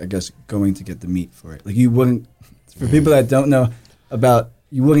against, like, I guess, going to get the meat for it? Like, you wouldn't, for people that don't know about,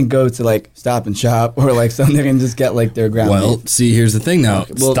 you wouldn't go to, like, Stop and Shop or, like, something and just get, like, their ground Well, meat. see, here's the thing now.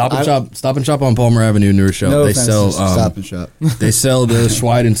 Okay, well, Stop and Shop on Palmer Avenue, New Rochelle. No they offense sell to Stop and Shop. they sell the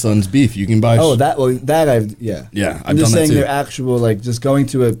Schweid and Sons beef. You can buy. Oh, that I've, yeah. Yeah, I'm I've just done that saying too. they're actual, like, just going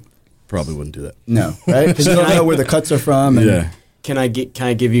to a, Probably wouldn't do that. no, right? Because you don't know where the cuts are from. And Yeah, Can I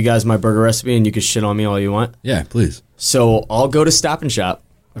give you guys my burger recipe and you can shit on me all you want? yeah, please. So I'll go to Stop and Shop.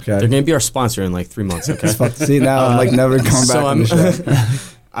 Okay. They're going to be our sponsor in like 3 months, okay? See, now I'm, like, never going back on the show.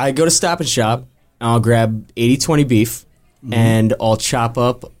 I go to Stop and Shop, and I'll grab 80-20 beef, and I'll chop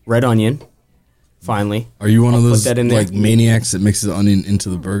up red onion, finally. Are you one of I'll put those that in there. like maniacs that mixes the onion into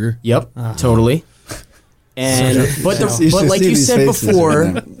the burger? Yep, totally. And You but should like see you these said faces before,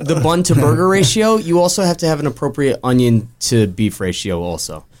 right now. the bun to burger ratio, you also have to have an appropriate onion to beef ratio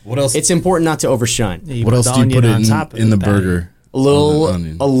also. What else? It's important not to overshine. Yeah, you What put else the do you onion put on top of in the patty. burger? A little On the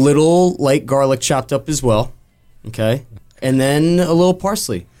onion. a little light garlic chopped up as well. Okay? And then a little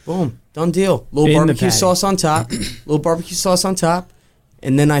parsley. Boom. Done deal. Little In the barbecue patty. sauce on top. Little barbecue sauce on top.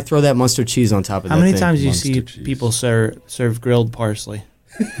 And then I throw that mustard cheese on top of How that many thing. times do you Monster see cheese. people serve grilled parsley?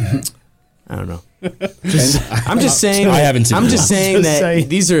 I don't know. I'm just saying. I haven't seen I'm it. just saying Just that saying.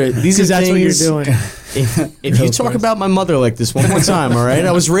 these are Because that's what you're things- doing. If you talk about my mother like this one more time, all right?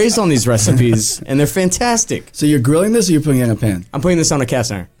 I was raised on these recipes, and they're fantastic. So you're grilling this or you're putting it in a pan? I'm putting this on a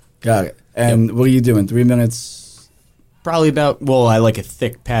cast iron. Got it. And what are you doing? 3 minutes? Probably about. Well, I like a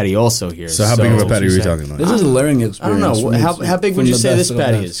thick patty also here. So how big of a patty are we you talking about? This is a learning experience. I don't know. from How big would from you the say this best of the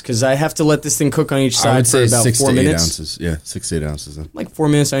patty best. is? Because I have to let this thing cook on each I side would for say about 6 4 to 8 minutes. ounces. Yeah, 6 to 8 ounces. Then. Like 4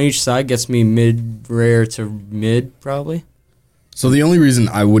 minutes on each side gets me mid-rare to mid, probably. So the only reason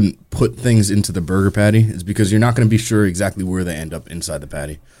I wouldn't put things into the burger patty is because you're not going to be sure exactly where they end up inside the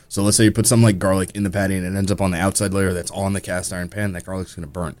patty. So let's say you put something like garlic in the patty and it ends up on the outside layer that's on the cast iron pan. That garlic's going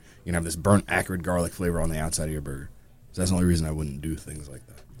to burn. You're going to have this burnt, acrid garlic flavor on the outside of your burger. So that's the only reason I wouldn't do things like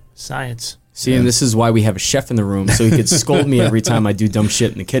that. Science. See, and this is why we have a chef in the room, so he could scold me every time I do dumb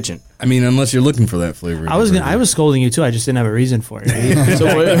shit in the kitchen. I mean, unless you're looking for that flavor. I was scolding you too. I just didn't have a reason for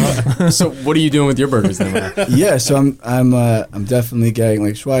it. So what are you doing with your burgers then? Yeah, so I'm definitely getting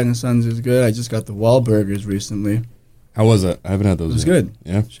like Schweid & Sons is good. I just got the Wahlburgers recently. How was it? I haven't had those. It was yet. good.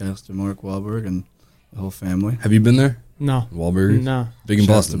 Yeah. Shouts to Mark Wahlberg and the whole family. Have you been there? No. Wahlburgers? No. Big in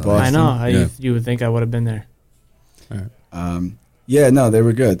Shouts to Boston. Boston. I know. Yeah. You would think I would have been there. All right. Yeah, no, they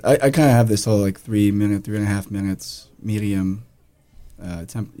were good. I kind of have this whole like 3.5 minutes medium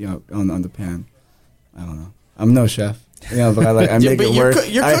temp, on the pan. I don't know. I'm no chef, but I make it work.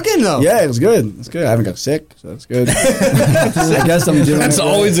 You're cooking though. Yeah, it was good. It's good. I haven't got sick, so that's good. I guess I'm doing. That's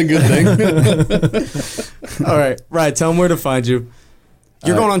always a good thing. All right, Ryan, tell them where to find you.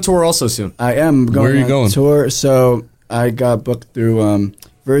 You're going on tour also soon. I am going. Where are you on going? Tour. So I got booked through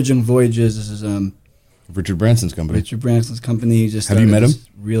Virgin Voyages. This is Richard Branson's company. Richard Branson's company. Have you met him?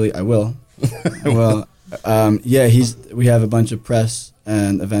 Really, I will. Well, yeah, we have a bunch of press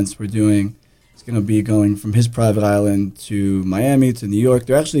and events we're doing. It's going to be going from his private island to Miami to New York.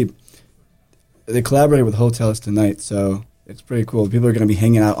 They collaborate with hotels tonight, so it's pretty cool. People are going to be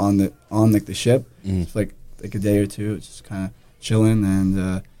hanging out on the ship for like a day or two. It's just kind of chilling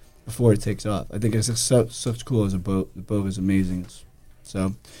and before it takes off. I think it's just such cool as a boat. The boat is amazing.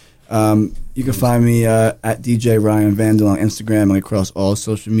 So. You can find me at DJ Ryan Vandal on Instagram and across all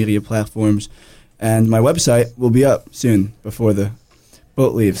social media platforms. And my website will be up soon before the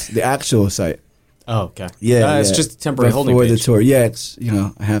boat leaves. The actual site. Oh, okay. Yeah, it's just a temporary holding before page. the tour. Yeah, it's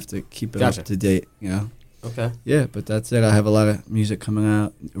I have to keep it up to date. Okay. Yeah, but that's it. I have a lot of music coming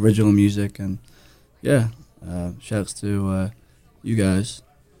out, original music, and yeah. Shouts to you guys,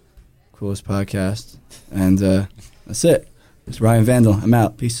 coolest podcast, and that's it. It's Ryan Vandal. I'm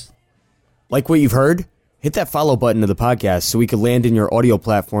out. Peace. Like what you've heard? Hit that follow button to the podcast so we can land in your audio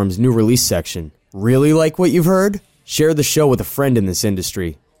platform's new release section. Really like what you've heard? Share the show with a friend in this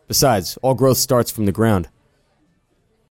industry. Besides, all growth starts from the ground.